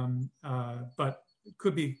 but it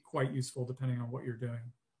could be quite useful depending on what you're doing.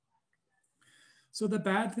 So the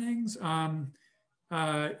bad things,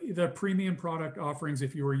 the premium product offerings,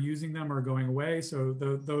 if you were using them, are going away. So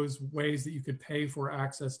those ways that you could pay for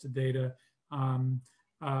access to data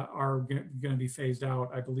are going to be phased out,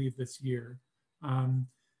 I believe, this year.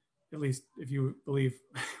 At least if you believe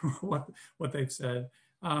what they've said.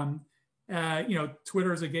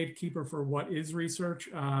 Twitter is a gatekeeper for what is research,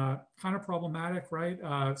 kind of problematic, right?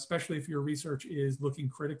 Especially if your research is looking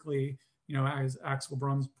critically, as Axel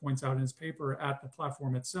Bruns points out in his paper, at the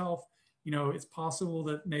platform itself. It's possible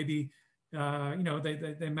that maybe,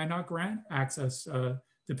 they might not grant access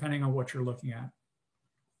depending on what you're looking at.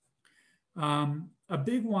 A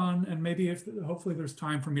big one, and maybe hopefully there's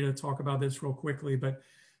time for me to talk about this real quickly, but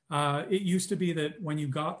it used to be that when you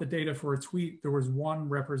got the data for a tweet, there was one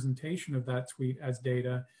representation of that tweet as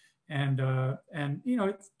data. And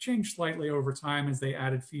it changed slightly over time as they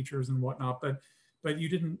added features and whatnot, but you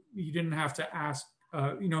didn't have to ask,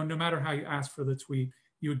 no matter how you asked for the tweet,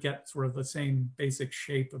 you would get sort of the same basic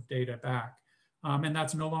shape of data back. And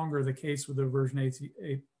that's no longer the case with the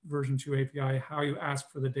version 2 API. How you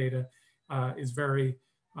ask for the data is very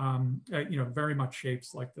much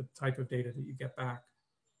shapes like the type of data that you get back.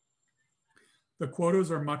 The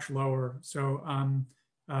quotas are much lower. So,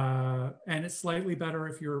 and it's slightly better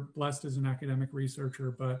if you're blessed as an academic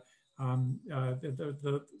researcher, but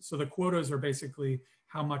so the quotas are basically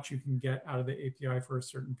how much you can get out of the API for a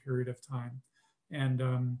certain period of time.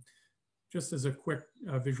 And just as a quick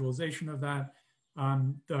visualization of that,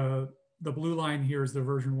 the blue line here is the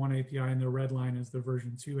version 1 API and the red line is the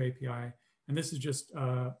version 2 API. And this is just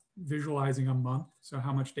visualizing a month. So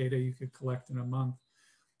how much data you could collect in a month.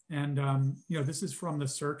 And this is from the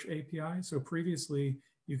search API. So previously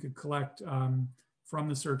you could collect from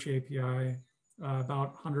the search API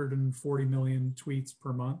about 140 million tweets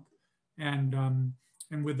per month. And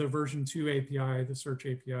with the version 2 API, the search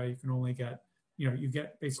API, you can only get, you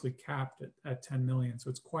get basically capped at 10 million. So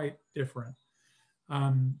it's quite different.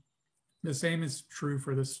 The same is true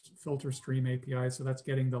for this filter stream API. So that's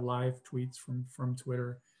getting the live tweets from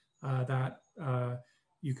Twitter that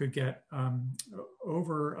you could get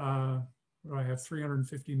over, I have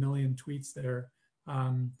 350 million tweets there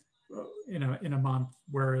in a month,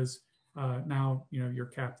 whereas now you're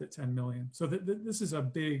capped at 10 million. So this is a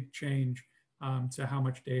big change to how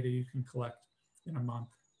much data you can collect in a month.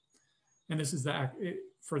 And this is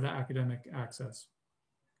for the academic access.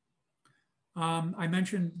 I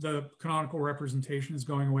mentioned the canonical representation is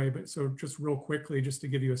going away, but so just real quickly, just to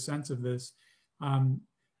give you a sense of this,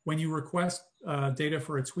 when you request data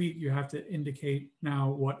for a tweet, you have to indicate now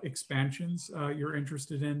what expansions you're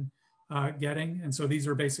interested in getting. And so these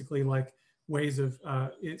are basically like ways of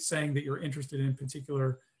saying that you're interested in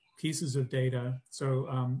particular pieces of data.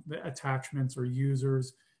 So the attachments or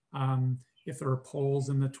users, if there are polls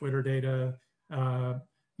in the Twitter data,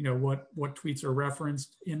 what tweets are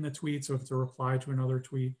referenced in the tweet. So if it's a reply to another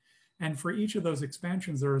tweet. And for each of those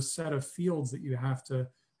expansions, there are a set of fields that you have to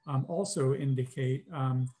also indicate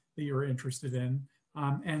that you're interested in.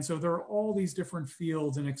 And so there are all these different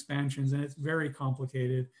fields and expansions, and it's very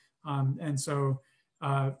complicated. And so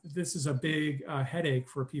this is a big headache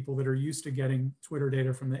for people that are used to getting Twitter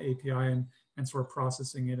data from the API and sort of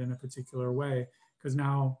processing it in a particular way, because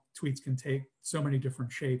now tweets can take so many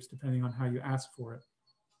different shapes depending on how you ask for it.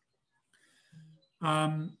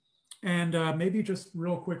 Maybe just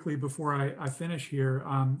real quickly before I finish here,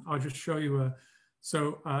 I'll just show you a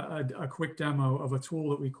quick demo of a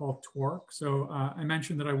tool that we call Twerk. So I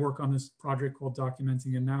mentioned that I work on this project called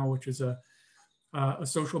Documenting It Now, which is a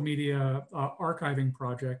social media archiving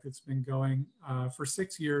project that's been going for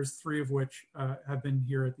 6 years, 3 of which have been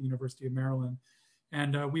here at the University of Maryland.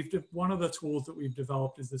 And one of the tools that we've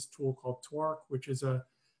developed is this tool called Twerk, which is a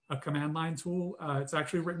command line tool. It's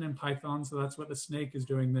actually written in Python, so that's what the snake is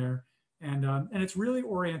doing there. And it's really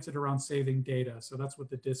oriented around saving data. So that's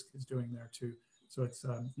what the disk is doing there too. So it's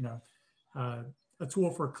a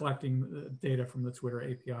tool for collecting data from the Twitter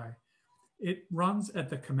API. It runs at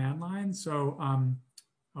the command line. So,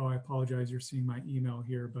 oh, I apologize, you're seeing my email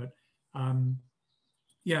here, but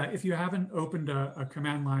yeah, if you haven't opened a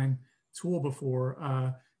command line tool before,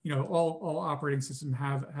 all operating systems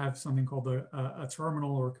have something called a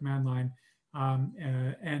terminal or command line,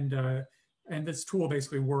 and this tool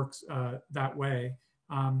basically works that way.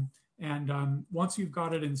 Once you've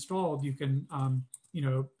got it installed, you can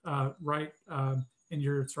write in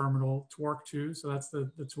your terminal Twerk2, so that's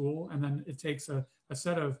the tool, and then it takes a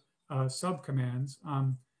set of subcommands.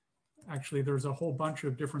 Actually, there's a whole bunch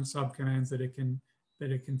of different subcommands that it can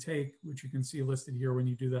take, which you can see listed here when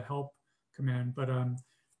you do the help command,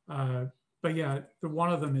 but yeah,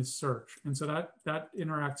 one of them is search. And so that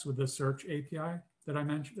interacts with the search API that I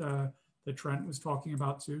mentioned, that Trent was talking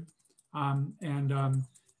about too. And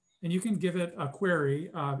you can give it a query.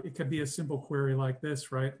 It could be a simple query like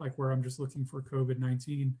this, right? Like where I'm just looking for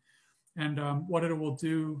COVID-19. And what it will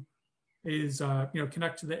do is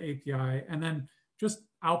connect to the API and then just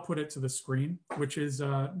output it to the screen, which is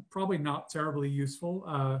probably not terribly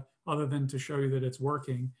useful other than to show you that it's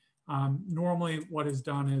working. Normally what is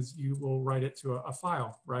done is you will write it to a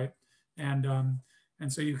file, right? And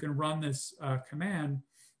so you can run this command.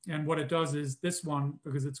 And what it does is this one,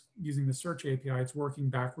 because it's using the search API, it's working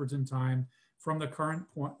backwards in time from the current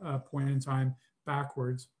point in time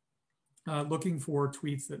backwards, looking for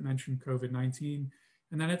tweets that mention COVID-19.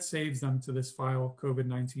 And then it saves them to this file,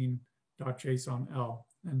 covid19.jsonl.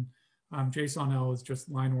 And JSONL is just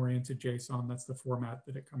line-oriented JSON. That's the format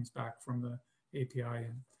that it comes back from the API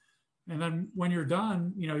in. And then when you're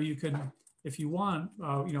done, you can, if you want,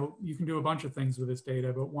 you can do a bunch of things with this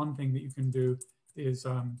data, but one thing that you can do is,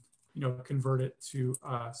 convert it to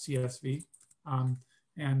CSV.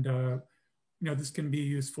 This can be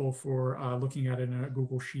useful for looking at it in a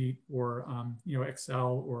Google Sheet or,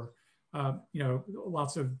 Excel or,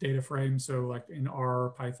 lots of data frames. So like in R or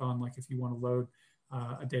Python, like if you want to load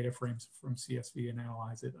a data frame from CSV and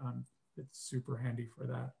analyze it, it's super handy for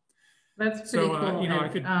that. That's pretty cool. I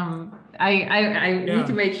could. I need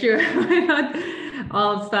to make sure we're not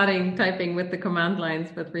all starting typing with the command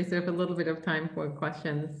lines, but reserve a little bit of time for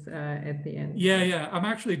questions at the end. Yeah. I'm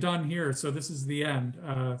actually done here, so this is the end.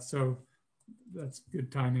 So that's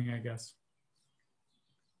good timing, I guess.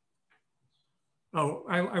 Oh,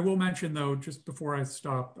 I will mention though, just before I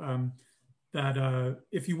stop, that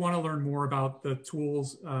if you want to learn more about the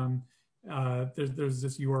tools, there's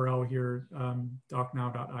this URL here,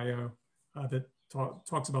 docnow.io, that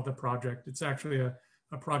talks about the project. It's actually a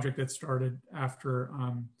project that started after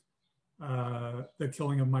the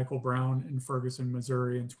killing of Michael Brown in Ferguson,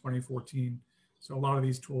 Missouri in 2014. So a lot of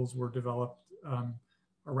these tools were developed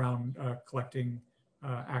around collecting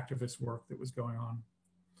activist work that was going on.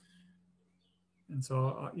 And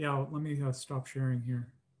so, yeah, let me stop sharing here.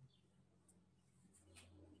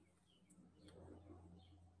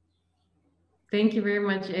 Thank you very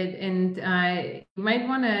much, Ed. And you might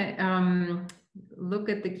want to look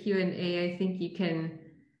at the Q&A. I think you can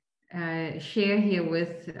share here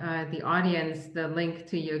with the audience the link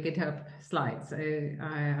to your GitHub slides. I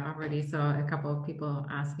already saw a couple of people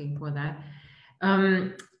asking for that.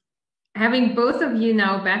 Having both of you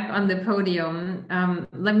now back on the podium,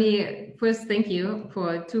 let me first thank you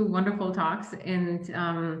for two wonderful talks and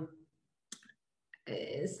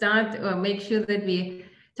make sure that we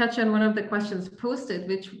touch on one of the questions posted,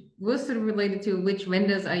 which was sort of related to which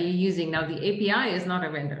vendors are you using. Now, the API is not a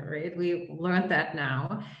vendor, right? We learned that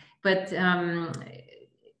now, but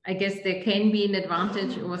I guess there can be an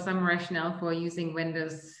advantage or some rationale for using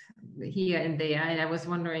vendors here and there. And I was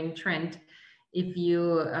wondering, Trent, if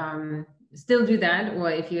you still do that or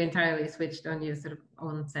if you entirely switched on your sort of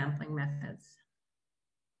own sampling methods.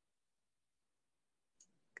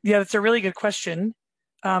 Yeah, that's a really good question.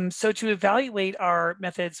 So to evaluate our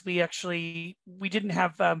methods, we didn't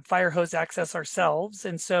have Firehose access ourselves.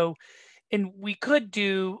 And we could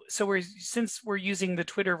do, since we're using the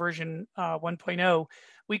Twitter version 1.0,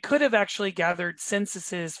 we could have actually gathered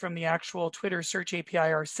censuses from the actual Twitter search API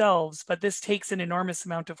ourselves, but this takes an enormous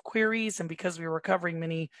amount of queries. And because we were covering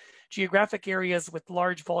many geographic areas with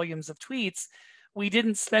large volumes of tweets, we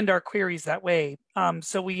didn't spend our queries that way.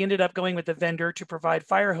 So we ended up going with the vendor to provide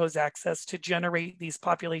Firehose access to generate these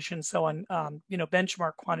populations,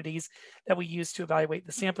 benchmark quantities that we use to evaluate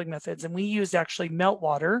the sampling methods. And we used actually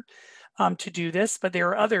Meltwater to do this, but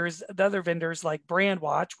there are the other vendors like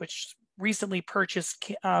Brandwatch, which recently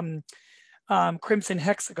purchased Crimson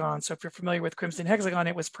Hexagon. So if you're familiar with Crimson Hexagon,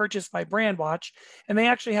 it was purchased by Brandwatch, and they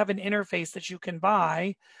actually have an interface that you can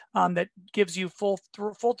buy that gives you full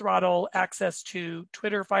throttle access to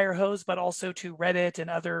Twitter Firehose, but also to Reddit and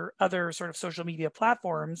other sort of social media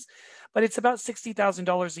platforms. But it's about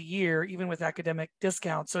 $60,000 a year, even with academic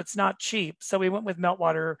discounts. So it's not cheap. So we went with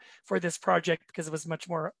Meltwater for this project because it was much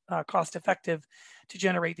more cost effective to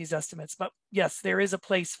generate these estimates. But yes, there is a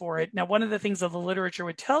place for it. Now, one of the things that the literature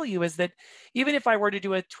would tell you is that even if I were to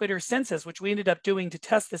do a Twitter census, which we ended up doing to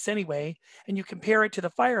test this anyway, and you compare it to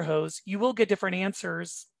the Firehose, you will get different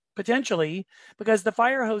answers potentially, because the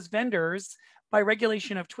Firehose vendors, by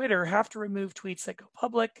regulation of Twitter, have to remove tweets that go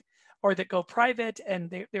public or that go private, and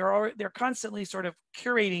they're constantly sort of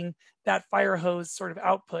curating that Firehose sort of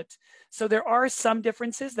output. So there are some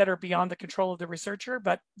differences that are beyond the control of the researcher,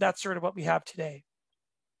 but that's sort of what we have today.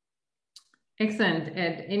 Excellent.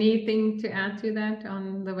 Ed, anything to add to that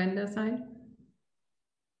on the vendor side?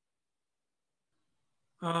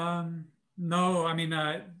 No, I mean,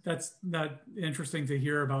 that's interesting to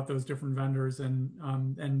hear about those different vendors. And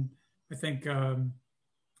I think, I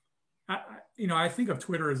think of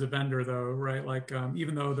Twitter as a vendor though, right? Like,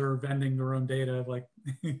 even though they're vending their own data, like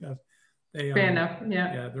they, Fair enough.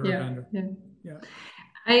 Yeah. yeah, they're a vendor. Yeah.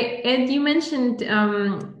 Ed, you mentioned,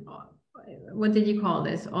 what did you call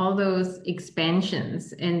this? All those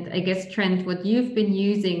expansions. And I guess, Trent, what you've been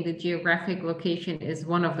using, the geographic location, is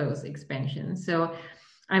one of those expansions. So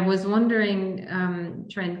I was wondering,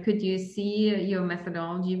 Trent, could you see your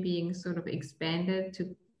methodology being sort of expanded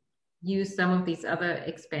to use some of these other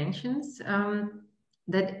expansions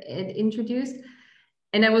that Ed introduced?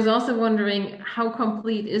 And I was also wondering, how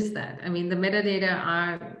complete is that? I mean, the metadata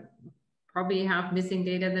are probably have missing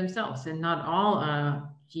data themselves, and not all are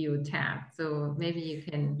geotagged. So maybe you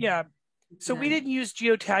can. Yeah. So we didn't use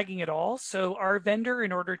geotagging at all. So our vendor,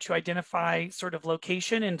 in order to identify sort of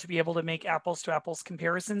location and to be able to make apples to apples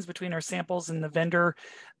comparisons between our samples and the vendor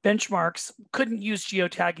benchmarks, couldn't use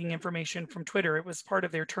geotagging information from Twitter. It was part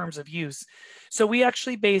of their terms of use. So we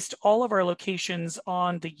actually based all of our locations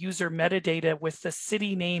on the user metadata with the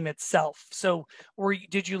city name itself. So, or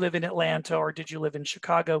did you live in Atlanta or did you live in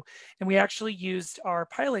Chicago? And we actually used our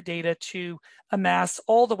pilot data to amass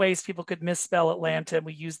all the ways people could misspell Atlanta. And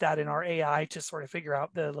we used that in our AI to sort of figure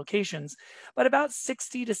out the locations. But about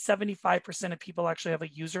 60 to 75% of people actually have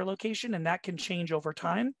a user location, and that can change over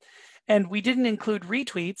time. And we didn't include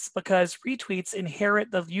retweets because retweets inherit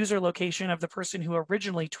the user location of the person who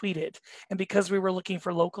originally tweeted. And because we were looking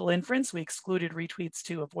for local inference, we excluded retweets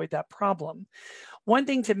to avoid that problem. One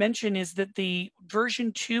thing to mention is that the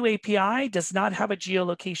version 2 API does not have a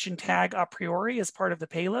geolocation tag a priori as part of the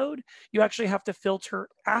payload. You actually have to filter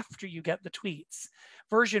after you get the tweets.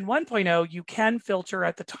 Version 1.0, you can filter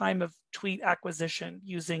at the time of tweet acquisition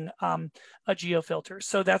using a geofilter.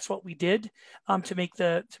 So that's what we did to make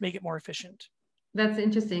it more efficient. That's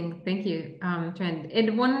interesting. Thank you, Trent.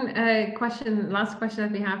 And one last question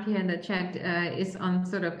that we have here in the chat is on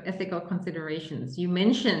sort of ethical considerations. You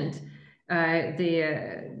mentioned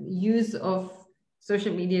the use of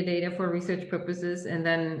social media data for research purposes, and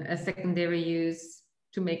then a secondary use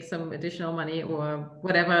to make some additional money or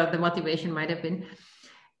whatever the motivation might have been.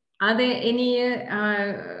 Are there any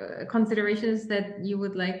considerations that you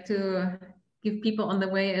would like to give people on the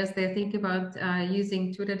way as they think about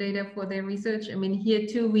using Twitter data for their research? I mean, here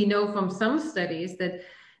too, we know from some studies that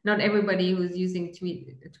not everybody who's using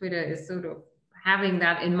Twitter is sort of having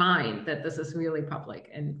that in mind, that this is really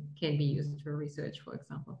public and can be used for research, for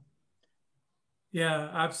example.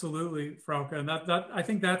 Yeah, absolutely, Frauke. And that I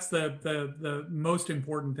think that's the most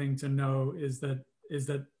important thing to know is that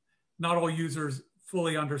not all users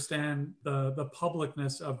fully understand the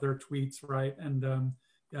publicness of their tweets, right? And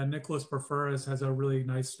yeah, Nicholas Porphyris has a really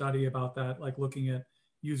nice study about that, like looking at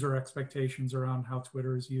user expectations around how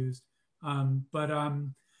Twitter is used. I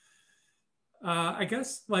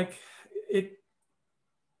guess like it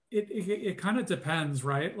kind of depends,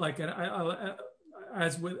 right? Like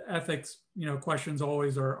as with ethics, questions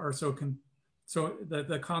always are so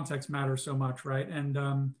the context matters so much, right? And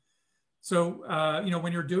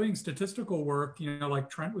when you're doing statistical work, like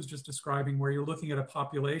Trent was just describing, where you're looking at a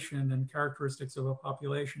population and characteristics of a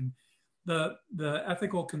population, the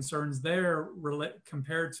ethical concerns there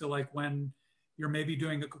compared to like when you're maybe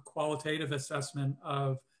doing a qualitative assessment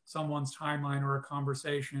of someone's timeline or a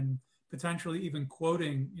conversation, potentially even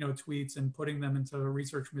quoting, tweets and putting them into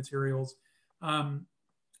research materials,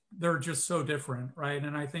 they're just so different, right?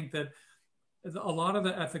 And I think that a lot of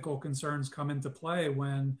the ethical concerns come into play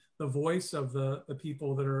when the voice of the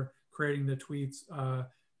people that are creating the tweets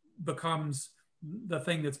becomes the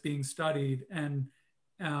thing that's being studied, and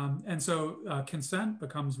so consent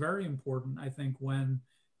becomes very important, I think, when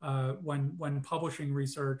publishing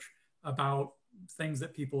research about things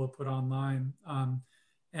that people have put online,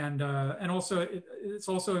 and also it's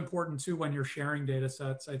also important too when you're sharing data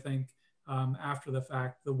sets. I think after the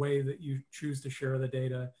fact, the way that you choose to share the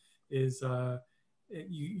data is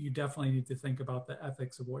you definitely need to think about the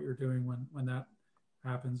ethics of what you're doing when that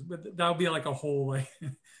happens. But that'll be like a whole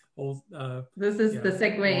whole. This is the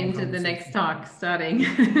segue into the next talk starting.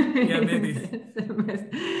 Yeah, maybe.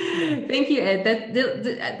 Yeah. Thank you, Ed.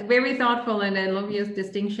 That's very thoughtful, and I love your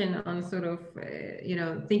distinction on sort of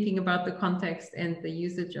thinking about the context and the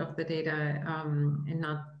usage of the data, and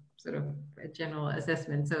not sort of a general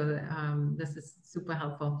assessment. So this is super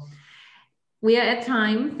helpful. We are at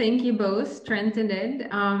time. Thank you both, Trent and Ed,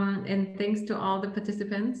 and thanks to all the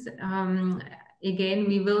participants. Again,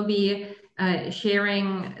 we will be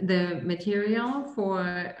sharing the material for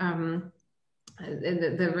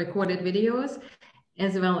the recorded videos,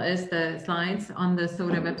 as well as the slides on the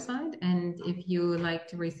SoDa website. And if you like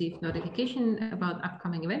to receive notification about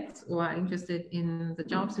upcoming events or are interested in the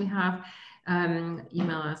jobs we have,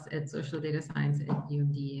 email us at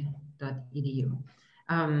socialdatascience@umd.edu.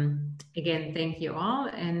 Again, thank you all,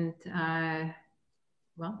 and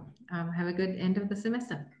well, have a good end of the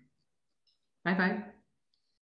semester. Bye-bye.